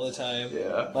it all the time.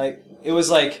 Yeah. Like, it was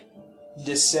like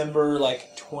December,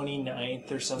 like,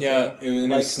 29th or something. Yeah, it was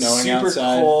like, snowing super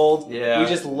outside. cold. Yeah. We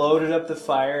just loaded up the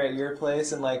fire at your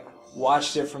place and, like,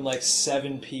 watched it from, like,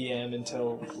 7 p.m.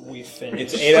 until we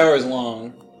finished. It's 8 hours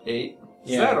long. 8?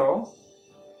 Is Yeah. that all?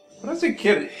 When I was a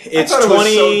kid, It's I thought it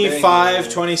was so 25,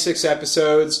 dang 26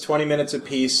 episodes, 20 minutes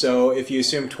apiece. So if you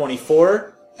assume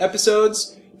 24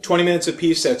 episodes, 20 minutes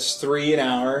apiece, that's 3 an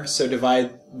hour. So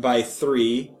divide by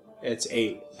 3, it's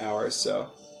 8 hours.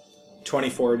 So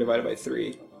 24 divided by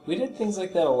 3. We did things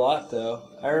like that a lot, though.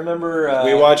 I remember...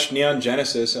 We watched Neon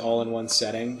Genesis all in one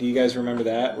setting. Do you guys remember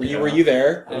that? Were Yeah. you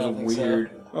there? I don't think so.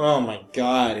 weird. Oh my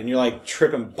god. And you're like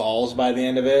tripping balls by the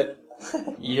end of it.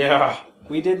 Yeah.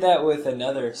 We did that with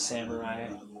another samurai.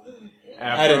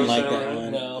 I didn't like Samurai? that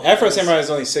one. No. Afro Samurai was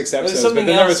only 6 episodes, but something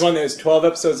then there was else. one that was 12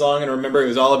 episodes long, and remember, it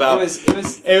was all about...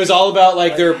 It was all about,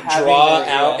 like, like, their having draw their-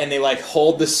 out, yeah. and they, like,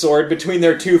 hold the sword between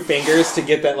their 2 fingers to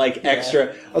get that, like,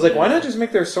 extra... I was like, why not just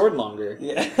make their sword longer?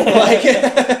 yeah. Like...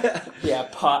 yeah,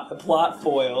 plot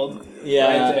foiled.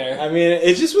 Yeah, Right there. I mean,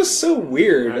 it just was so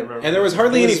weird, I remember. and there was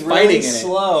hardly It any was fighting really in it.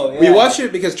 slow. We yeah. watched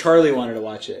it because Charlie wanted to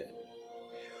watch it.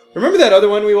 Remember that other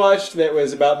one we watched that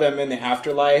was about them in the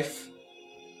afterlife?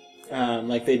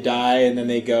 Like they die and then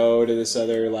they go to this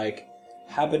other like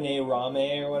Habane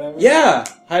Rame or whatever. yeah,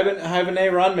 Hibane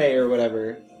Ranmei or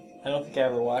whatever. I don't think I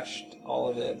ever watched all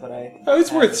of it, but I. Oh, it's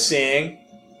have worth it. seeing.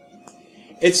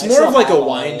 It's I more still of like a have all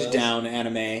wind those. down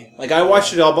anime. Like I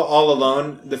watched it all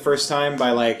alone the first time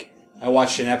by like I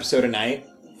watched an episode a night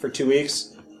for 2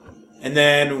 weeks, and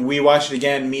then we watched it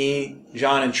again. Me,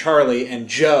 John, and Charlie, and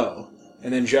Joe.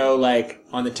 And then Joe, like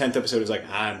on the 10th episode, was like,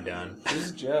 "I'm done."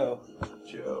 Who's Joe?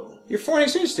 Joe. You're a foreign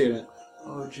exchange student.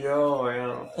 Oh, Joe, I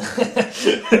know.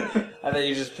 I thought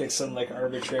you just picked some like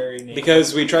arbitrary name.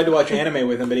 Because we tried to watch anime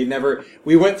with him, but he never...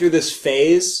 We went through this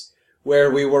phase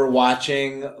where we were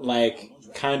watching, like,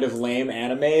 kind of lame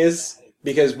animes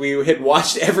because we had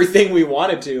watched everything we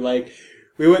wanted to. Like,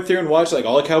 we went through and watched, like,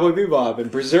 all of Cowboy Bebop and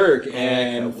Berserk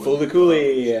and Cowboy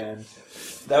Fulikuli and...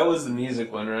 That was the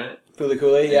music one, right?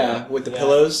 Fulikuli, yeah, Yeah. with the Yeah.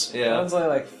 pillows. That Yeah. one's only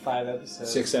like 5 episodes.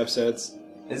 6 episodes.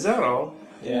 Is that all?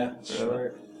 Yeah,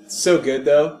 short. It's so good,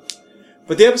 though.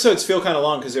 But the episodes feel kind of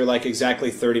long because they're, like, exactly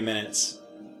 30 minutes.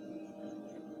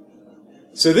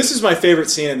 So this is my favorite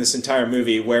scene in this entire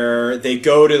movie, where they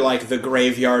go to, like, the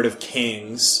Graveyard of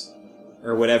Kings,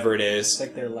 or whatever it It's is,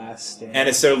 like their last stand. and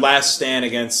it's their last stand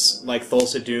against, like,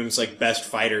 Thulsa Doom's, like, best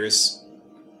fighters.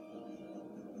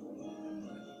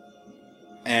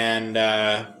 And,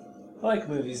 I like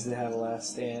movies that have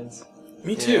last stands.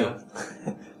 me too.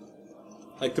 Yeah.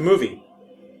 Like the movie.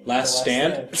 Last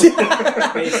The Stand?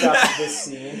 Based off of this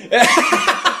scene.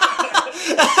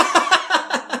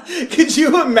 Could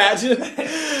you imagine?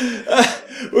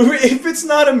 If it's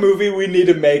not a movie, we need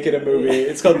to make it a movie.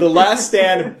 It's called The Last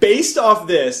Stand, based off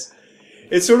this.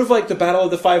 It's sort of like the Battle of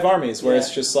the Five Armies, where Yeah.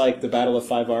 it's just like the Battle of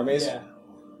Five Armies, Yeah.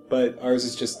 but ours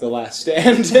is just The Last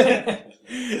Stand.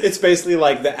 It's basically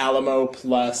like the Alamo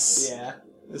plus Yeah.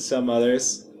 some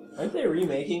others. Aren't they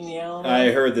remaking the Alamo?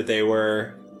 I heard that they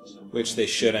were, which they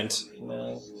shouldn't.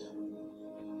 No.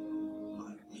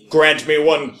 Grant me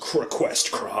one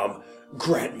request, Crom.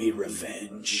 Grant me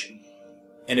revenge.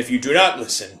 And if you do not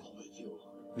listen,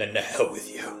 then to hell with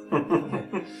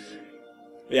you.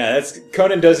 Yeah, that's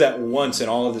Conan does that once in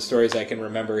all of the stories I can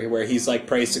remember, where he's like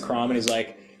prays to Crom and he's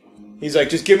like,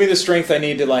 just give me the strength I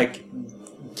need to like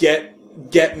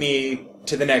get me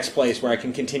to the next place where I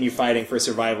can continue fighting for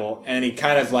survival. And he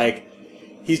kind of like.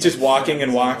 He's just walking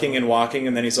and walking and walking,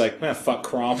 and then he's like, fuck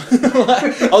Crom.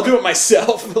 I'll do it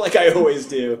myself, like I always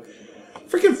do.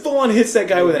 Freaking full-on hits that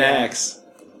guy with an axe.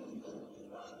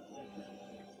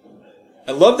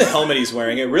 I love the helmet he's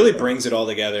wearing. It really brings it all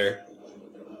together.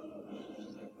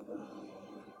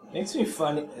 Makes me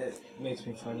funny. It makes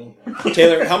me funny.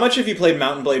 Taylor, how much have you played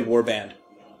Mountain Blade Warband?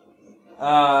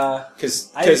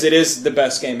 Because I- it is the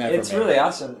best game ever It's made. really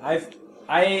awesome.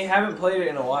 I haven't played it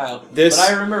in a while. This- But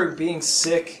I remember being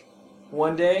sick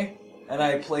one day, and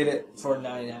I played it for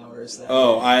 9 hours. That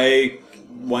Oh, day. I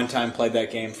one time played that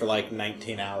game for like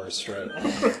 19 hours straight.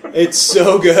 It's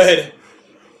so good.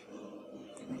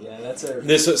 Yeah, that's a.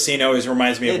 This scene always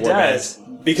reminds me of It Warband. does.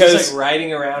 Because Just like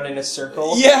riding around in a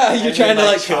circle. Yeah, you're and trying then,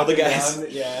 to, like, kill the chopping guys. down.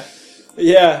 Yeah.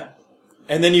 yeah.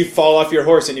 And then you fall off your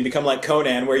horse and you become like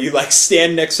Conan, where you like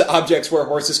stand next to objects where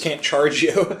horses can't charge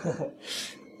you.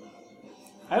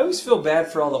 I always feel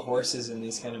bad for all the horses in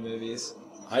these kind of movies.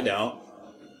 I don't.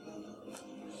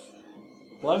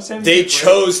 A lot of times They break-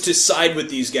 chose to side with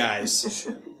these guys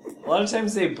A lot of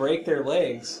times they break their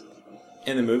legs.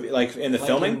 in the movie, like in the Like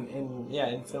filming.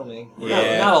 in filming.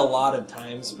 Yeah. Not a lot of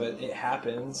times, but it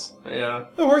happens. Yeah.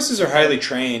 The horses are highly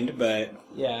trained, but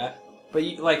Yeah. But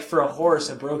you, like for a horse,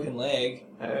 a broken leg,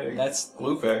 Hey, that's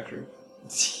Glue Factory.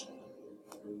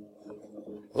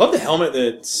 I love the helmet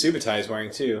that Subutai is wearing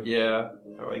too. Yeah,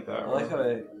 I like that I one. like how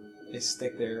they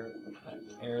stick their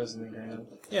arrows in the ground.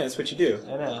 Yeah, that's what you do.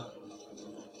 I know.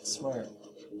 It's smart.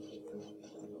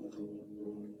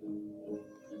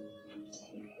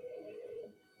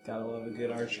 Gotta love a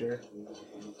good archer.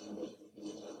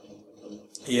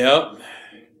 Yep.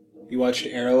 You watched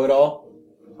Arrow at all?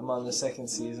 I'm on the 2nd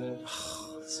season.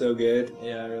 So good.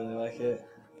 Yeah, I really like it.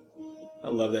 I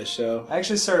love that show. I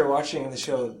actually started watching the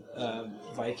show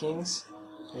Vikings.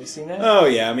 Have you seen that? Oh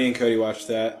yeah, me and Cody watched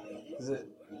that. Is it?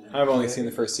 I've only seen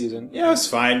the first season. Yeah, it was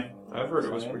fine. I've heard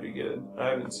it was pretty good. I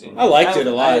haven't seen it. I liked it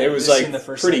a lot. It was I've like seen the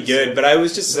first pretty episode. good, but I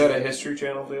was just Is that a History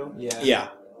Channel deal? Yeah. yeah.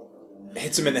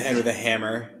 Hits him in the head with a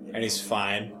hammer, and he's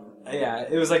fine. Yeah,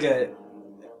 it was like I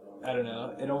don't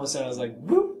know. It almost sounded like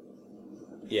whoop.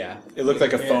 Yeah, it looked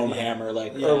like a foam Yeah. hammer,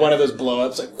 like Yeah. or one of those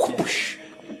blow-ups, like whoosh.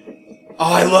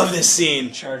 Oh, I love this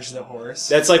scene. Charge the horse.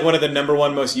 That's like one of the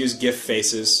 #1 most used GIF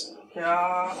faces.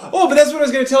 Yeah. Oh, but that's what I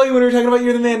was going to tell you when we were talking about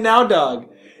You're the Man Now, dog.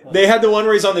 They had the one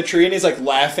where he's on the tree and he's like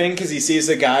laughing because he sees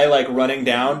the guy like running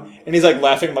down and he's like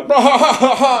laughing like, bah, ha, ha,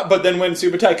 ha, ha. But then when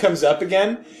Subutai comes up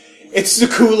again, it's the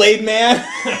Kool-Aid Man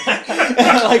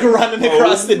like running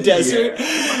across the desert.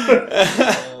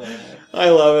 I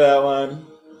love that one.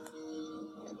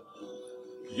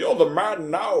 You're the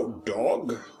man now,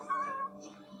 dog.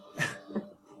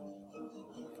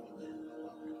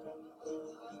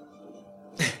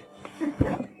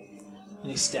 And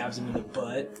he stabs him in the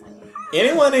butt.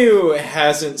 Anyone who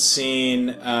hasn't seen,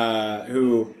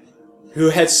 who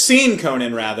has seen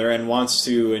Conan rather and wants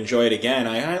to enjoy it again,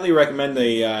 I highly recommend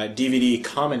the DVD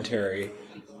commentary.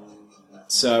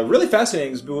 It's really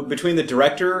fascinating. It's between the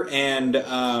director and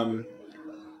Arnold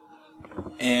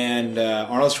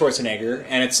Schwarzenegger,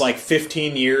 and it's like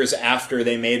 15 years after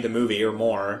they made the movie or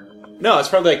more. No, it's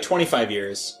probably like 25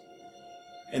 years.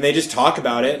 And they just talk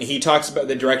about it, and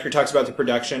the director talks about the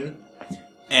production,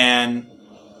 and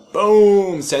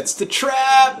boom, sets the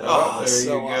trap. Oh, there so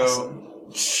you go. awesome.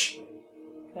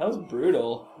 That was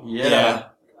brutal. Yeah.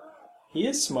 He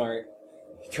is smart.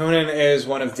 Conan is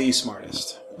one of the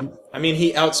smartest. I mean,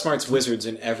 he outsmarts wizards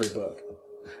in every book.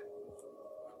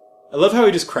 I love how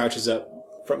he just crouches up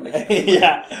from the camera.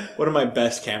 Yeah. One of my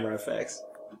best camera effects.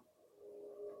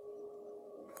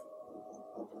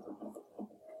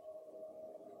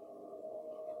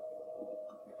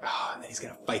 Oh, and then he's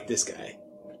gonna fight this guy.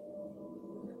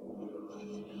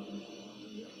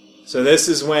 So this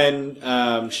is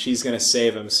when she's gonna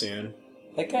save him soon.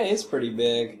 That guy is pretty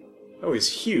big. Oh, he's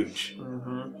huge.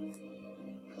 Mm-hmm.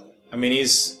 I mean,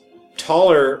 he's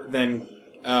taller than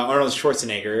Arnold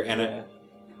Schwarzenegger, and Yeah.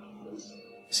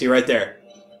 see right there.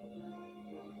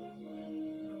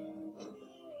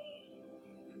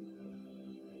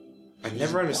 I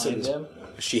never understood Blind this. him.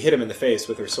 She hit him in the face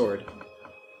with her sword.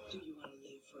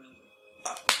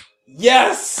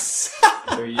 Yes!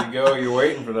 There you go. You're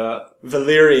waiting for that.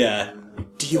 Valyria,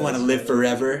 do you want to live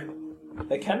forever?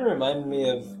 That kind of reminded me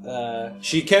of.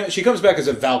 She comes back as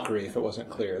a Valkyrie, if it wasn't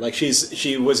clear. Like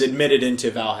she was admitted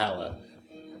into Valhalla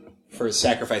for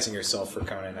sacrificing herself for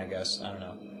Conan, I guess. I don't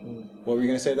know. What were you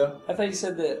gonna say though? I thought you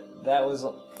said that was.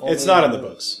 Only It's not in the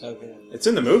books. Okay. It's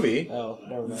in the movie. Oh,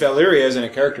 never mind. Valyria isn't a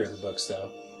character in the books,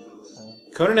 though.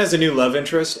 Conan has a new love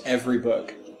interest every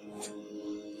book.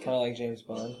 Kind of like James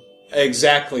Bond.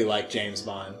 Exactly like James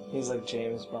Bond. He's like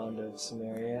James Bond of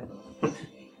Samaria.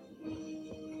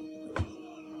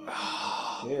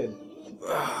 Dude.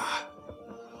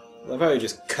 Love how he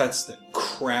just cuts the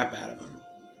crap out of him.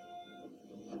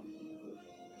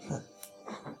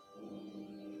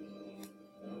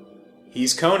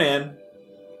 He's Conan.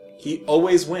 He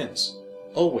always wins.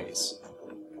 Always.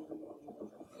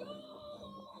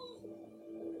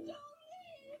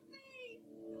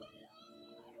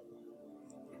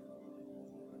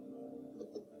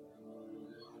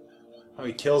 Oh,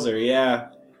 he kills her, yeah.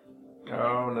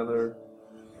 Oh, another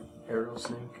arrow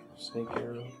snake. Snake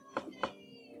arrow.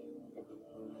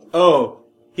 Oh,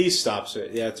 he stops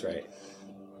it. Yeah, that's right.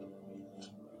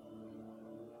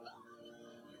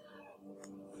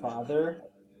 Father?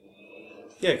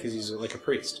 Yeah, because he's like a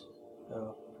priest.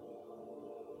 Oh.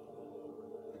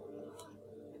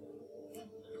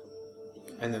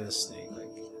 And then the snake, like...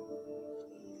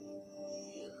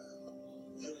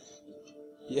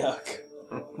 Yuck.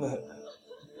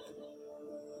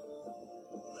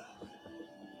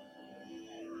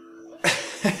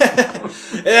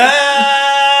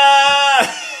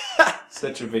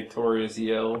 Such a victorious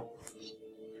yell.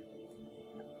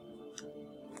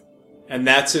 And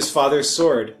that's his father's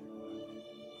sword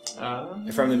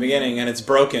from the beginning, and it's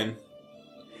broken.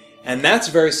 And that's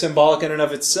very symbolic in and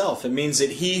of itself. It means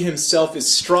that he himself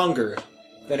is stronger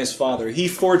than his father. He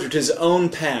forged his own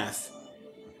path.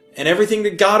 And everything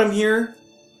that got him here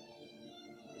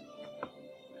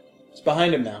is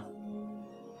behind him now.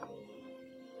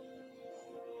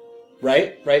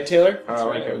 Right? Right, Taylor? I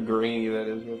like how grainy that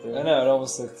is right there. I know, it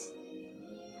almost looked...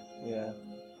 Yeah.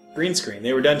 Green screen.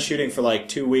 They were done shooting for like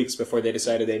 2 weeks before they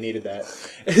decided they needed that.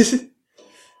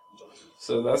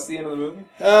 So that's the end of the movie?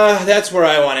 That's where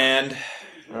I want to end.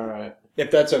 Alright. If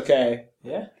that's okay.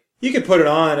 Yeah? You could put it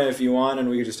on if you want, and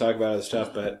we could just talk about other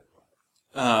stuff, but...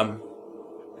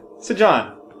 So,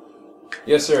 John,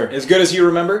 Yes, sir. as good as you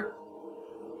remember?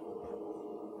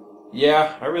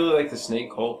 Yeah, I really like the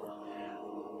snake cult.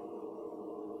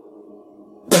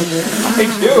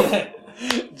 I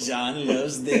do. John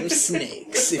loves them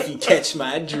snakes, if you catch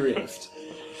my drift.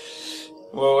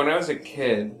 Well, when I was a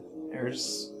kid, there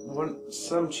was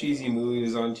some cheesy movie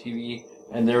was on TV,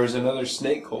 and there was another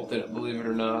snake cult in it, believe it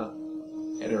or not.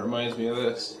 And it reminds me of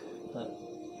this.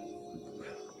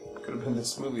 Could have been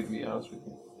this movie, to be honest with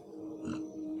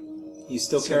you. He's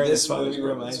still So carrying this his father's movie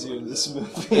broken reminds sword. you of this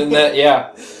movie. And that,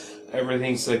 yeah,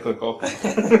 everything's cyclical.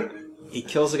 He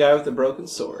kills a guy with a broken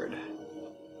sword.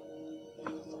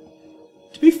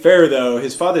 To be fair, though,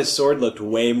 his father's sword looked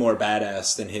way more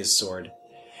badass than his sword.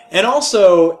 And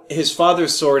also, his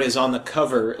father's sword is on the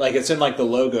cover, like it's in like the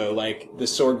logo, like the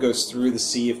sword goes through the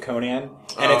Sea of Conan,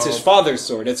 and it's his father's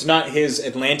sword. It's not his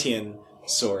Atlantean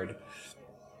sword.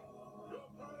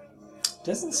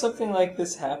 Doesn't something like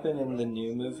this happen in the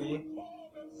new movie?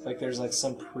 Like there's like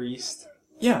some priest,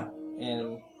 Yeah.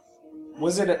 and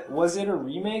was it a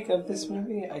remake of this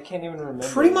movie? I can't even remember.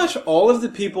 Pretty much all of the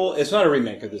people, it's not a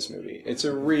remake of this movie. It's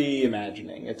a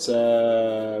reimagining. It's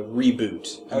a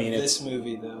reboot. Of this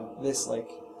movie though, this like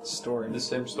story. The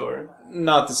same story.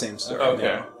 Not the same story. Okay.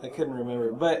 no. I couldn't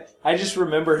remember, but I just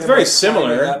remember him very like,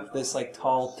 similar. climbing up this like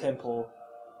tall temple.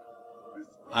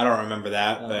 I don't remember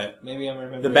that, but Maybe I'm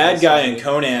remembering the bad guy in movie.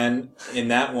 Conan in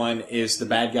that one is the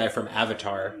bad guy from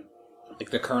Avatar. Like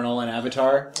the Colonel in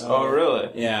Avatar. Oh,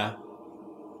 really? Yeah.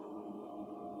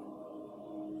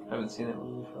 I haven't seen that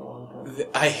movie for a long time.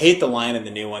 I hate the line in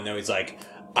the new one though. He's like,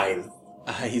 I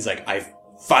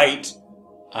fight,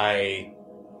 I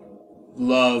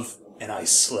love, and I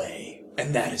slay,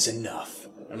 and that is enough.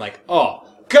 I'm like, oh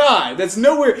God, that's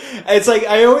nowhere. It's like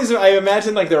I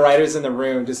imagine like the writers in the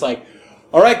room just like,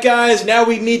 all right, guys, now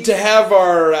we need to have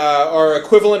our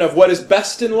equivalent of what is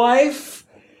best in life,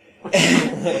 and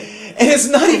it's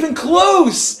not even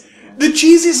close. The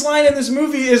cheesiest line in this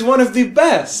movie is one of the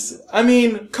best. I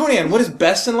mean, Conan, what is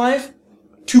best in life?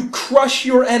 To crush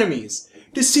your enemies,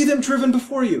 to see them driven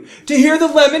before you, to hear the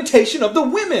lamentation of the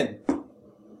women.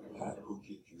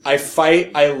 I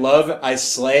fight, I love, I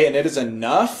slay, and it is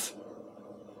enough.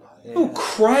 Yeah. Oh,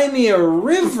 cry me a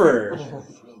river.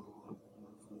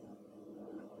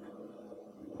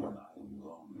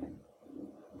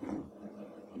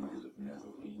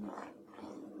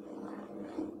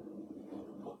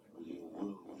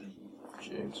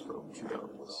 James Earl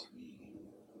Jones.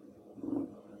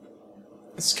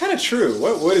 It's kind of true.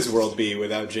 What would his world be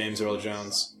without James Earl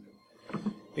Jones?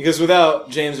 Because without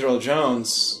James Earl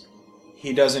Jones,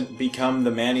 he doesn't become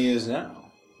the man he is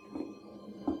now.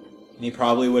 And he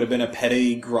probably would have been a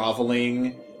petty,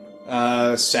 groveling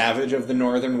savage of the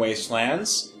northern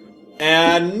wastelands,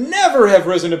 and never have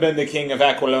risen to been the king of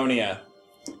Aquilonia.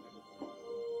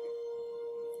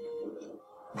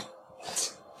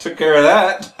 Took care of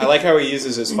that. I like how he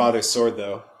uses his father's sword,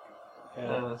 though.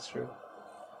 Yeah, that's true.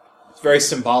 It's very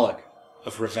symbolic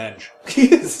of revenge.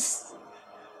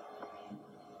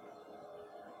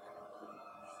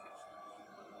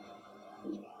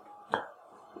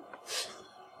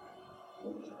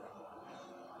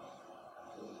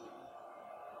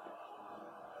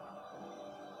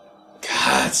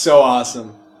 God, it's so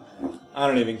awesome. I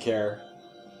don't even care.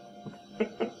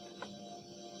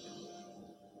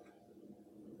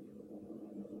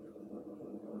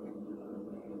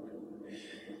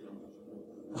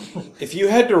 If you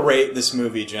had to rate this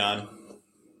movie, John,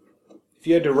 if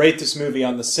you had to rate this movie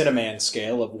on the Cineman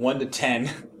scale of 1 to 10,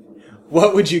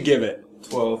 what would you give it?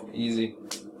 12, easy.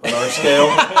 On our scale,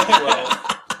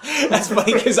 12. That's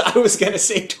funny because I was going to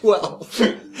say 12.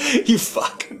 You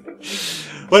fuck.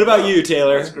 What about you,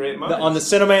 Taylor? That's great minds. On the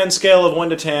Cineman scale of 1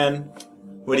 to 10,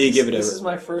 what do you give it This over? is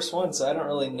my first one, so I don't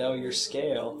really know your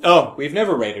scale. Oh, we've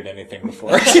never rated anything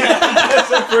before.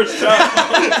 That's our first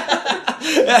time.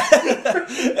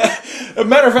 A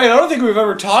matter of fact, I don't think we've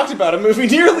ever talked about a movie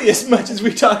nearly as much as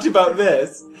we talked about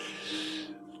this.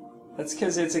 That's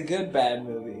because it's a good bad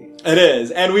movie. It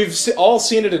is, and we've all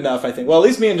seen it enough, I think. Well, at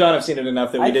least me and John have seen it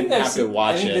enough that we didn't have to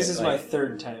watch it. I think this is Like, my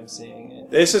third time seeing it.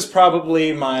 This is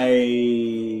probably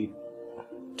my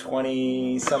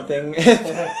 20-something.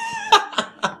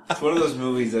 It's one of those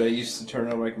movies that I used to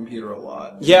turn on my computer a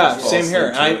lot. Yeah, Just fall same here.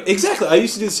 asleep to it. Exactly, I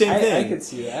used to do the same I thing. could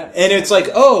see that. And it's like,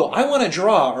 oh, I want to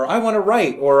draw, or I want to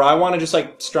write, or I want to just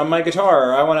like strum my guitar,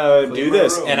 or I want to Clean do my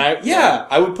this. room. And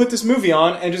I would put this movie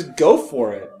on and just go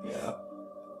for it. Yeah.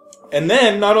 And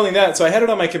then, not only that, so I had it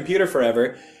on my computer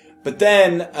forever, but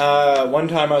then one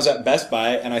time I was at Best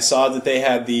Buy and I saw that they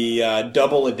had the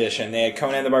double edition. They had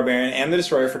Conan the Barbarian and the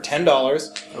Destroyer for $10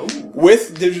 Oh.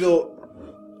 with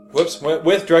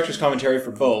with director's commentary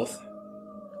for both.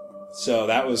 So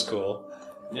that was cool.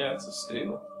 Yeah, it's a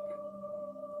steal.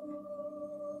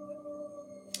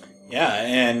 Yeah,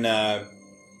 and $10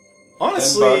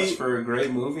 honestly, for a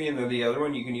great movie, and then the other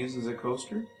one you can use as a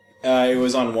coaster. it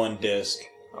was on one disc.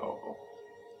 Oh,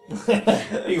 you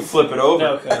can flip it over.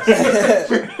 No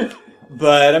coaster.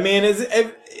 But I mean,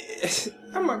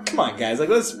 come on, guys. Like,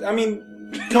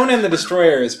 Conan the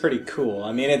Destroyer is pretty cool.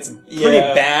 I mean, it's pretty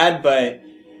Yeah. bad, but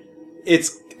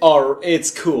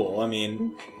it's cool. I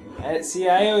mean,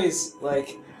 I always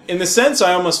like. in the sense,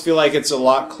 I almost feel like it's a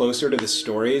lot closer to the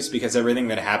stories because everything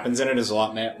that happens in it is a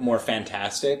lot more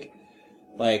fantastic.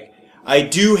 Like, I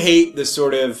do hate the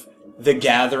sort of the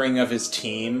gathering of his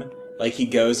team. Like, he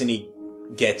goes and he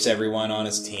gets everyone on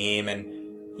his team, and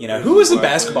you know, who was the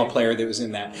basketball player that was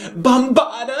in that?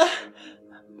 Bombada!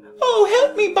 Oh,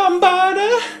 help me,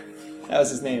 Bombada! That was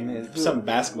his name. Some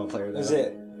basketball player, though. Was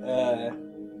it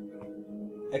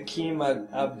Akeem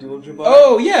Abdul-Jabbar?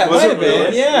 Oh, yeah, it Was might it have been.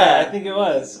 really? Yeah. I think it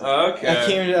was. Okay.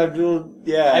 Akeem Abdul,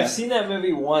 yeah. I've seen that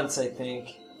movie once, I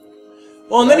think.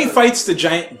 Well, and then he fights the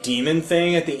giant demon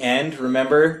thing at the end,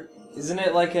 remember? Isn't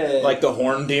it like a... Like the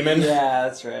horn demon? Yeah,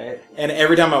 that's right. And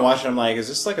every time I watch it, I'm like, is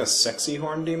this like a sexy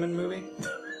horn demon movie?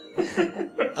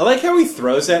 I like how he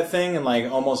throws that thing and like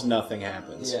almost nothing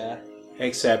happens. Yeah.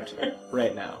 Except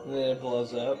right now. And then it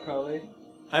blows up, probably.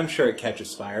 I'm sure it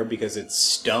catches fire because it's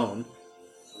stone.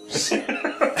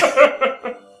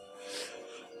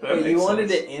 Wait, you wanted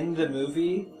to end the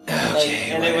movie?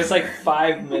 And it was like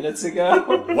 5 minutes ago?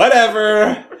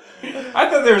 Whatever! I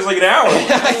thought there was like an hour.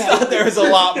 I thought there was a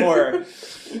lot more.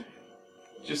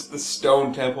 Just the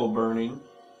stone temple burning.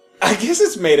 I guess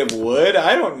it's made of wood.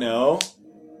 I don't know.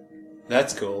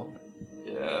 That's cool.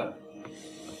 Yeah.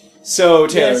 So,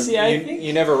 Taylor, see, I think-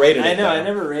 you never rated it. I know, though. I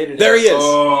never rated it. There he is.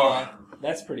 Oh,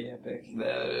 That's pretty epic.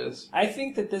 that is. I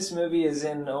think that this movie is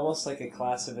in almost like a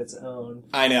class of its own.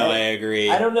 I know, I agree.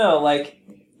 I don't know, like...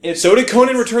 So did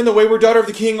Conan return the wayward daughter of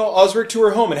the king Osric to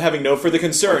her home, and having no further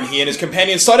concern, he and his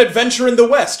companions sought adventure in the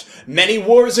west. Many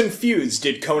wars and feuds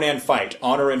did Conan fight.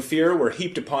 Honor and fear were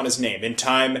heaped upon his name. In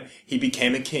time, he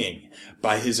became a king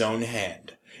by his own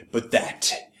hand. But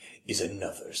that is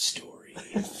another story.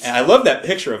 And I love that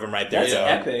picture of him right there. That's though.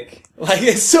 epic. Like,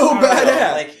 it's so I don't know,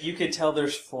 badass. like, you could tell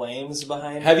there's flames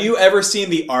behind Have him. you ever seen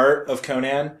the art of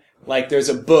Conan? Like, there's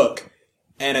a book,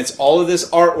 and it's all of this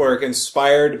artwork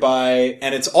inspired by,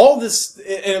 and it's all this, and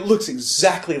it looks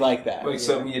exactly like that. Like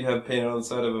something you'd have painted on the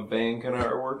side of a van kind of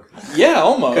artwork. Yeah,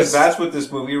 almost. Because that's what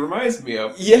this movie reminds me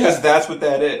of. Yeah. Because that's what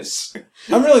that is.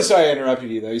 I'm really sorry I interrupted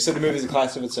you, though. You said the movie's a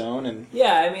class of its own, and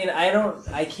Yeah, I mean,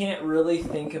 I can't really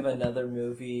think of another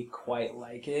movie quite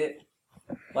like it.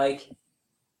 Like,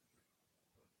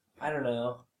 I don't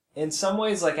know. In some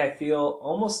ways, like, I feel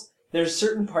almost, there's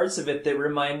certain parts of it that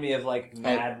remind me of, like,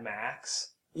 Mad Max.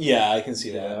 yeah, I can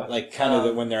see that. Yeah. Like, kind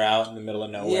of when they're out in the middle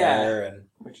of nowhere, Yeah. and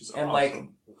Which is And,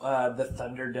 awesome. like, the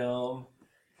Thunderdome.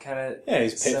 Kind of. yeah,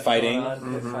 he's pit fighting.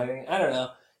 Pit fighting. I don't know.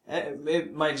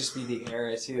 It might just be the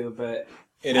era, too, but...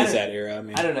 It I is don't- that era. I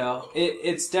mean, I don't know.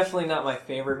 It's definitely not my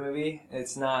favorite movie.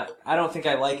 It's not. I don't think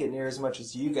I like it near as much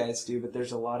as you guys do. But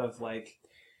there's a lot of like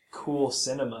cool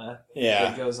cinema yeah.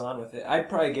 that goes on with it. I'd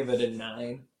probably give it a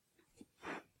 9.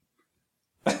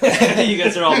 You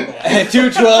guys are all mad. 2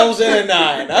 12s and a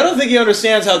 9. I don't think he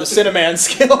understands how the Cineman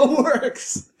scale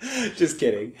works. Just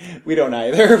kidding. We don't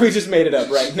either. We just made it up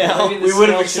right now. Maybe the We would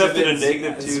have scale should accepted a been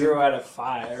negative 2. 0 out of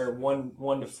 5 or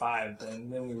 1 to 5.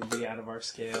 Then we would be out of our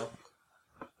scale.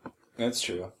 That's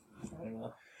true. I don't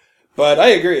know. But I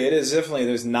agree. It is definitely,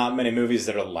 there's not many movies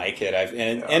that are like it.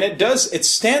 And it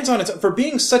stands on its own. For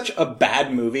being such a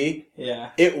bad movie,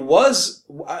 Yeah. it was,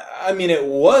 I mean, it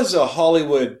was a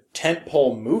Hollywood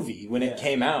tentpole movie when it Yeah.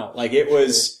 came out. Like, it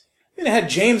was, I mean, it had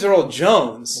James Earl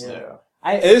Jones. Yeah.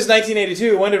 It is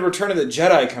 1982. When did Return of the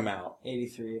Jedi come out?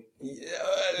 83.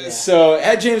 So, it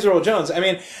had James Earl Jones. I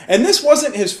mean, and this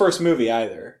wasn't his first movie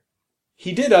either.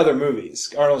 He did other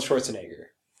movies, Arnold Schwarzenegger.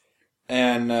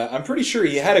 And I'm pretty sure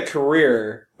he had a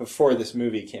career before this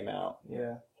movie came out.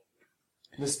 Yeah.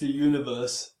 Mr.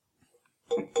 Universe.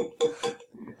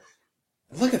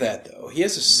 Look at that, though. He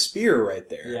has a spear right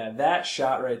there. Yeah, that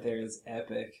shot right there is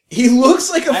epic. He looks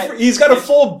like he's got a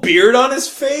full beard on his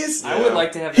face. I would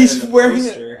like to have that He's in a wearing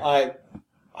poster. it.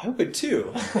 I would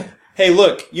too. Hey,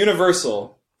 look,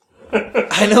 Universal.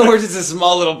 I know we're just a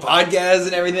small little podcast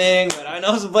and everything, but I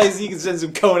know some places you can send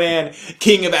some Conan,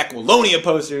 King of Aquilonia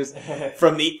posters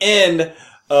from the end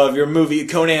of your movie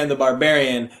Conan the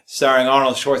Barbarian, starring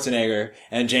Arnold Schwarzenegger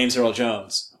and James Earl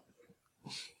Jones.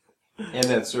 And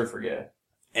that surfer guy.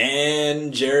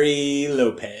 And Jerry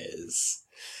Lopez.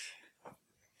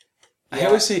 I Yeah.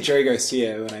 always say Jerry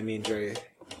Garcia when I mean Jerry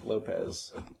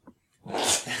Lopez.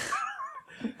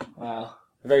 Wow.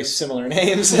 Very similar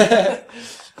names.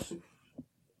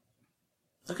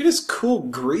 Look at his cool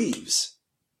greaves.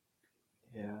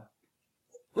 Yeah.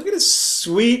 Look at his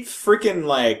sweet freaking,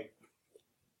 like,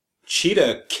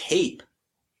 cheetah cape.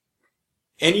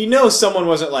 And you know someone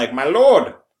wasn't like, my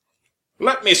lord,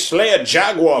 let me slay a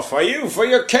jaguar for you, for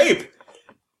your cape.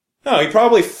 No, he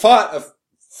probably fought a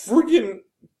freaking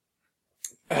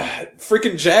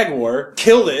jaguar,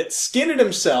 killed it, skinned it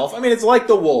himself. I mean, it's like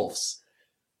the wolves.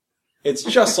 It's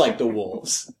just like the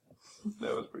wolves.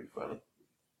 That was pretty funny.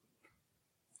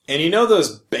 And you know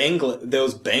those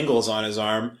bangles on his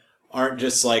arm aren't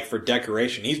just like for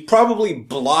decoration. He's probably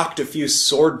blocked a few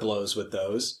sword blows with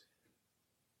those.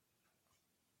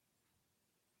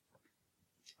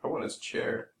 I want his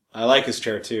chair. I like his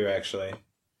chair too, actually.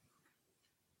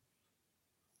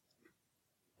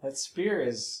 That spear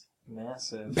is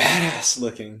massive. Badass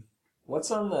looking. What's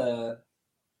on the,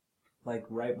 like,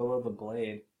 right below the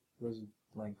blade? Those,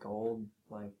 like, gold,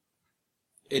 like...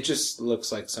 It just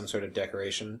looks like some sort of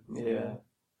decoration. Yeah.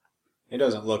 It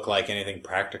doesn't look like anything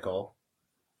practical.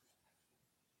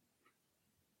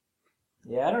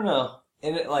 Yeah, I don't know.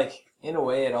 And it, like, in a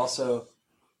way, it also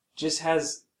just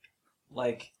has,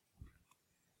 like,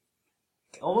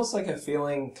 almost like a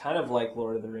feeling kind of like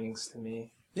Lord of the Rings to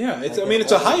me. Yeah, it's. Like I mean,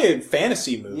 it's it's a all- high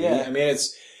fantasy movie. Yeah. I mean,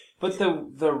 it's. But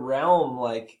the realm,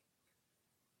 like,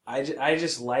 I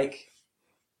just like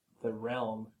the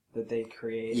realm that they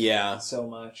create Yeah. so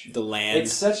much. The land.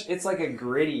 It's like a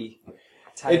gritty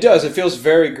type. It does. It feels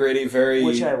very gritty, very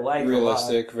Which I like a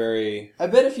realistic, very. I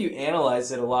bet if you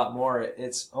analyze it a lot more,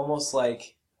 it's almost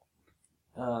like,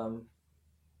 more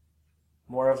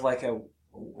of like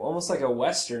almost like a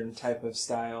Western type of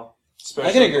style. Especially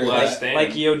I can agree the with last that. stand. Like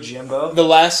Yojimbo. The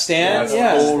Last Stand? That's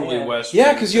Yeah. totally Yeah. Western.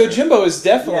 Yeah, because Yojimbo is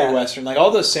definitely Yeah. Western. Like,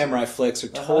 all those samurai flicks are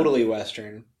Uh-huh. totally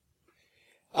Western.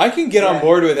 I can get on Yeah.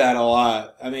 board with that a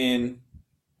lot. I mean,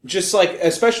 just like,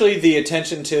 especially the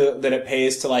attention that it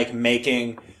pays to, like,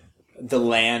 making the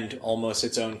land almost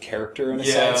its own character in a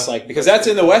Yeah. sense. Like, because that's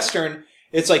in the Western.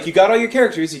 It's like, you got all your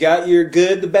characters, you got your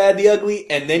good, the bad, the ugly,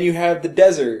 and then you have the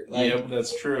desert. Like, Yep,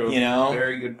 that's true. you know?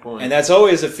 Very good point. and that's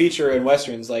always a feature in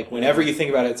Westerns. Like, whenever you think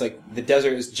about it, it's like, the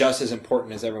desert is just as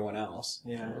important as everyone else.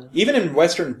 Yeah. Even in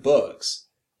Western books.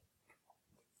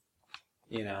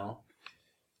 You know?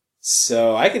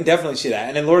 So, I can definitely see that.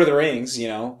 And in Lord of the Rings, you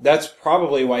know, that's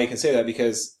probably why you can say that,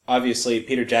 because obviously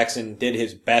Peter Jackson did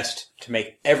his best to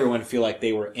make everyone feel like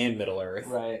they were in Middle-earth.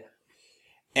 Right.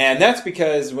 And that's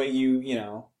because when you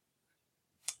know,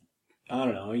 I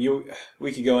don't know,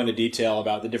 we could go into detail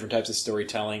about the different types of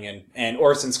storytelling and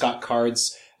Orson Scott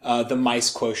Card's the mice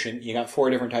quotient. You got 4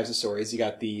 different types of stories. You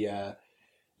got you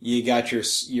got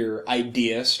your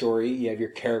idea story, you have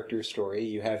your character story,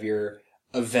 you have your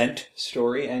event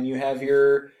story, and you have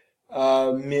your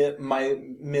milieu.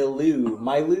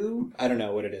 I don't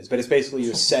know what it is, but it's basically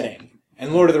your setting.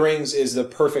 And Lord of the Rings is the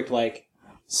perfect, like,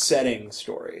 setting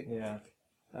story. Yeah.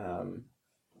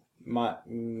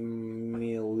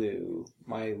 Milieu.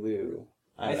 I don't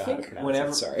I know how think to pronounce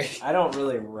whenever it, sorry. I don't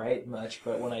really write much,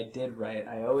 but when I did write,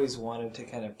 I always wanted to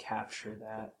kind of capture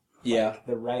that. Yeah. Like,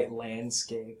 the right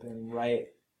landscape and right,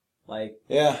 like,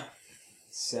 Yeah.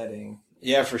 setting.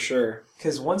 Yeah, for sure.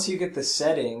 Because once you get the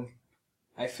setting,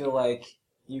 I feel like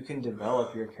you can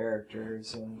develop your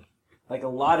characters and, like, a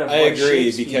lot of I what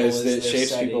agree, shapes because people is it their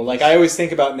shapes people. settings. Like, I always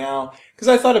think about now, because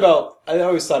I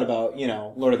always thought about, you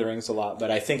know, Lord of the Rings a lot, but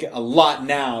I think a lot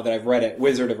now that I've read it,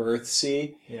 Wizard of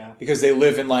Earthsea, Yeah. because they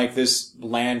live in, like, this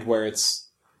land where it's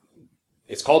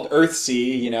called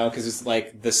Earthsea, you know, because it's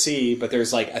like the sea, but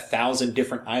there's like 1,000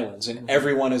 different islands, and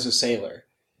everyone is a sailor.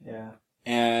 Yeah.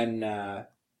 And,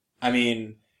 I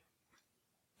mean,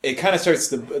 it kind of starts,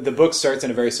 the book starts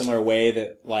in a very similar way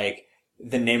that, like,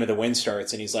 The Name of the Wind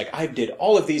starts, and he's like, I did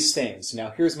all of these things,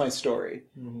 now here's my story.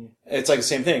 Mm-hmm. It's like the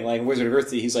same thing, like Wizard of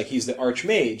Earthsea, he's the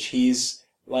Archmage, he's,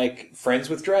 like, friends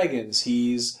with dragons,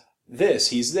 he's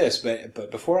this,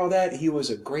 but before all that, he was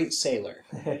a great sailor.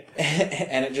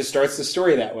 And it just starts the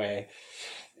story that way.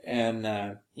 And,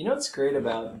 You know what's great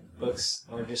about books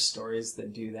or just stories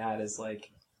that do that is,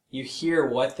 like, you hear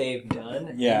what they've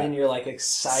done, Yeah. and then you're, like,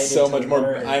 excited so to much more,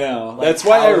 learn. I know. like, That's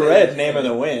why I how they read did Name of it.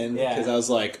 the Wind, Yeah. because I was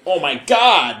like, oh my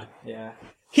god! Yeah.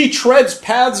 He treads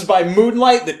paths by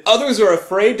moonlight that others are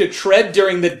afraid to tread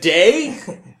during the day?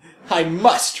 I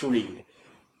must read.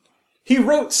 He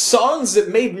wrote songs that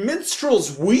made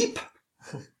minstrels weep?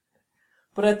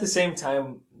 But at the same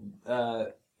time,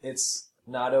 it's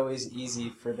not always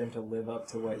easy for them to live up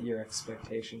to what your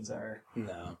expectations are.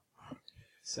 No.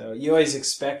 So you always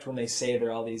expect when they say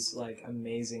they're all these, like,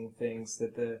 amazing things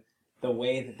that the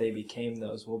way that they became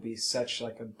those will be such,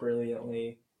 like, a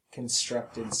brilliantly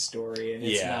constructed story, and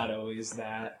it's Yeah. not always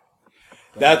that.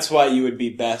 That's why you would be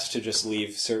best to just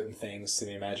leave certain things to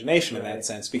the imagination in that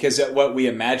sense, because what we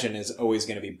imagine is always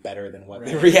going to be better than what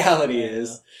the reality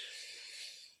is.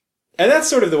 And that's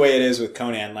sort of the way it is with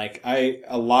Conan. Like,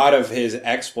 a lot of his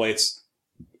exploits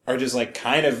are just like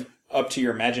kind of up to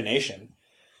your imagination.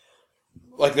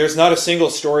 Like, there's not a single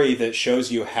story that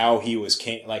shows you how he was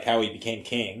king, like how he became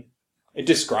king. It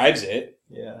describes it.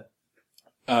 Yeah.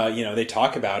 They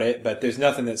talk about it, but there's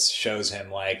nothing that shows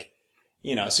him like,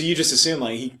 so you just assume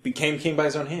like he became king by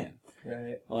his own hand.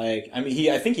 Right. Like, I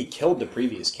mean, I think he killed the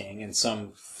previous king in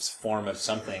some form of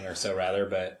something or so rather,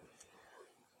 but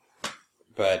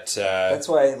that's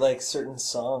why like certain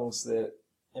songs a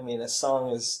song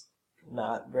is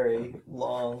not very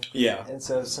long. Yeah. And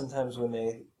so sometimes when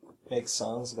they make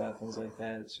songs about things like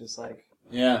that, it's just like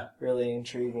really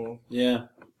intriguing. Yeah.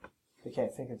 I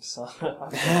can't think of a song.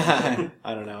 I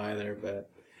don't know either,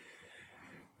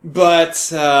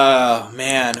 but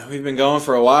man, we've been going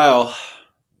for a while.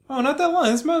 Oh, not that long.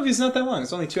 This movie's not that long.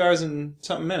 It's only 2 hours and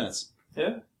something minutes.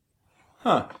 Yeah.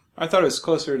 Huh. I thought it was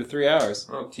closer to 3 hours.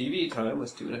 Well, TV time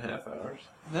was 2.5 hours.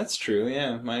 That's true,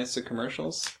 yeah. Minus the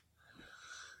commercials.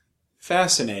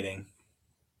 Fascinating.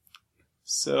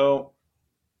 So,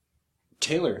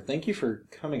 Taylor, thank you for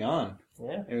coming on.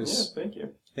 Yeah. Thank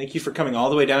you. Thank you for coming all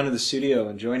the way down to the studio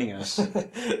and joining us.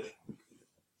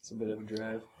 It's a bit of a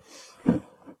drive.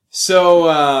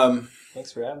 So,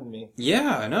 thanks for having me.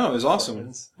 yeah, I know, it was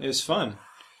awesome. It was fun.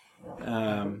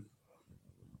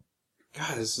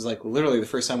 God, this is like literally the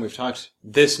first time we've talked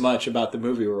this much about the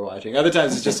movie we're watching. Other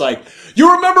times it's just like,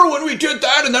 you remember when we did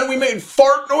that and then we made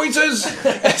fart noises?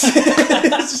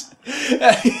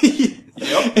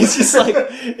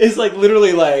 It's like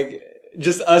literally like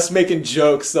just us making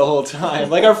jokes the whole time.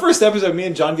 Like our first episode, me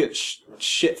and John get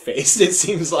shit-faced, it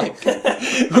seems like.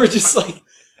 We're just like,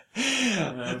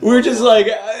 I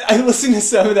listened to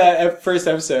some of that first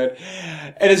episode,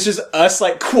 and it's just us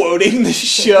like quoting the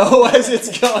show as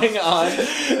it's going on.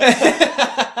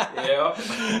 Yeah,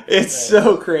 it's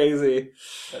so crazy,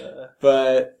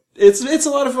 but it's a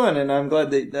lot of fun, and I'm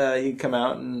glad that you come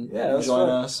out and join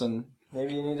us. And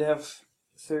maybe you need to have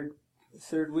third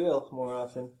wheel more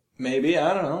often. Maybe,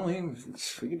 I don't know.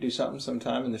 We could do something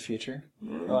sometime in the future.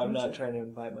 Oh, I'm not trying to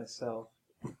invite myself.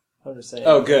 I'm just saying.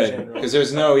 Oh, good. Because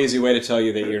there's no easy way to tell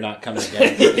you that you're not coming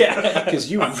again. Yeah.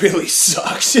 Because you really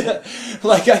sucked.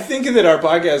 Like, I think that our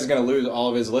podcast is going to lose all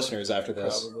of his listeners after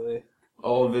this. Probably.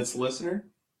 All of its listener?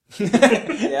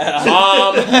 Yeah.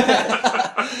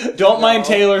 Don't mind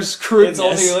Taylor's crudeness. Its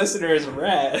only listener is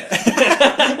Brad.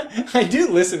 I do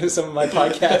listen to some of my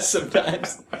podcasts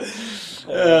sometimes.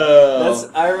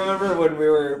 I remember when we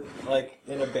were like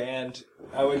in a band,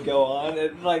 I would go on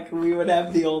and like we would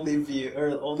have the only view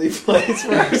or only plays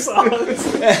for our songs.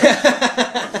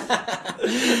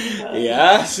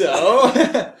 Yeah, so.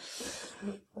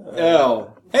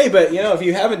 Oh. Hey, but if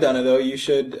you haven't done it though, you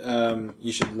should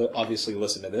obviously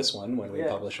listen to this one when we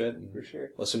publish it, and for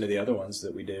sure. Listen to the other ones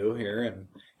that we do here and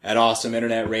at Awesome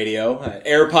Internet Radio at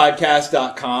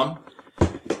airpodcast.com.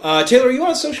 Taylor, are you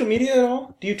on social media at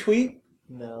all? Do you tweet?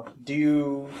 No. Do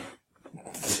you?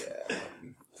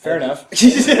 Fair enough.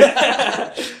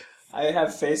 I have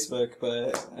Facebook,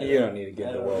 but you don't need to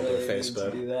give the world really to Facebook.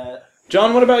 Need to do that.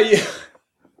 John, what about you?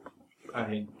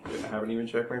 I haven't even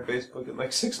checked my Facebook in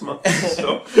like 6 months.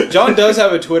 So John does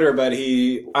have a Twitter, but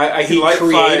he can light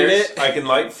created fires. it. I can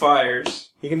light fires.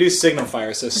 He can do signal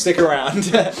fire, so stick around.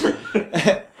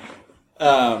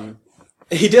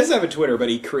 He does have a Twitter, but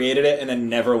he created it and then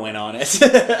never went on it.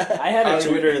 I had a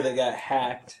Twitter that got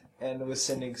hacked and was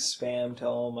sending spam to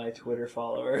all my Twitter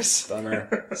followers.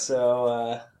 Bummer.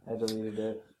 So I deleted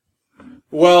it.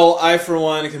 Well, I, for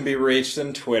one, can be reached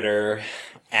on Twitter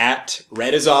at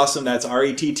Red is Awesome. That's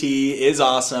RETT is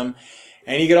awesome.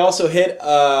 And you can also hit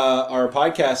our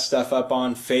podcast stuff up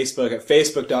on Facebook at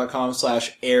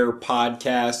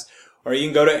facebook.com/airpodcast. Or you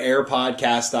can go to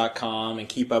airpodcast.com and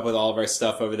keep up with all of our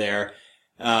stuff over there.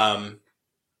 And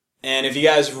if you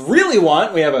guys really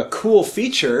want, we have a cool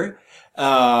feature.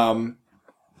 I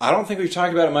don't think we've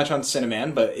talked about it much on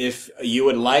Cineman, but if you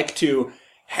would like to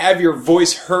have your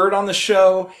voice heard on the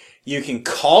show, you can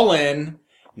call in.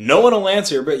 No one will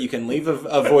answer, but you can leave a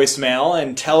voicemail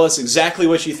and tell us exactly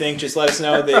what you think. Just let us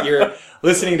know that you're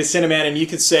listening to Cineman, and you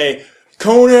could say,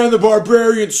 Conan the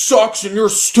Barbarian sucks and you're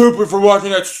stupid for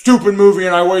watching that stupid movie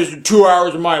and I wasted 2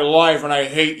 hours of my life and I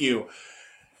hate you.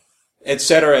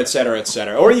 Etc., etc.,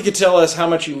 etc. Or you could tell us how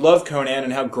much you love Conan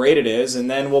and how great it is, and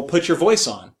then we'll put your voice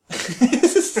on.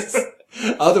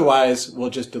 Otherwise,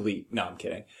 we'll just delete. No, I'm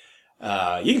kidding.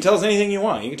 You can tell us anything you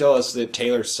want. You can tell us that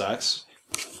Taylor sucks,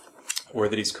 or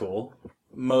that he's cool,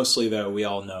 Mostly, though, we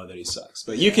all know that he sucks.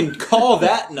 But you can call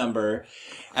that number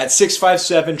at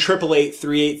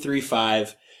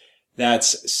 657-888-3835.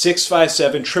 That's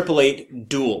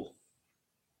 657-888-DUEL.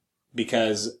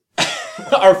 Because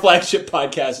our flagship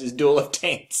podcast is Duel of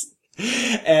Taints.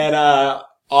 And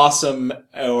awesome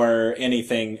or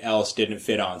anything else didn't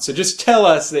fit on. So just tell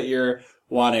us that you're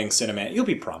wanting Cineman. You'll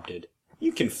be prompted.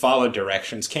 You can follow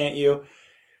directions, can't you?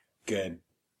 Good.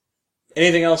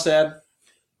 Anything else to add?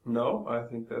 No, I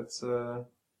think that's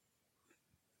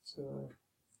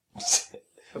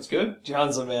good.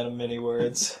 John's a man of many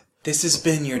words. This has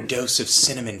been your dose of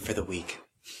cinnamon for the week.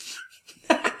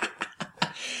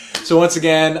 So once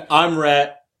again, I'm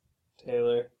Rhett.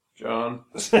 Taylor. John.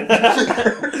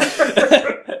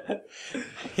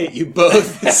 Hate you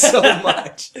both so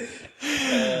much.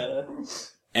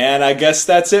 And I guess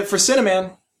that's it for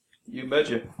Cineman. You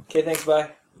betcha. Okay, thanks,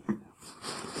 bye.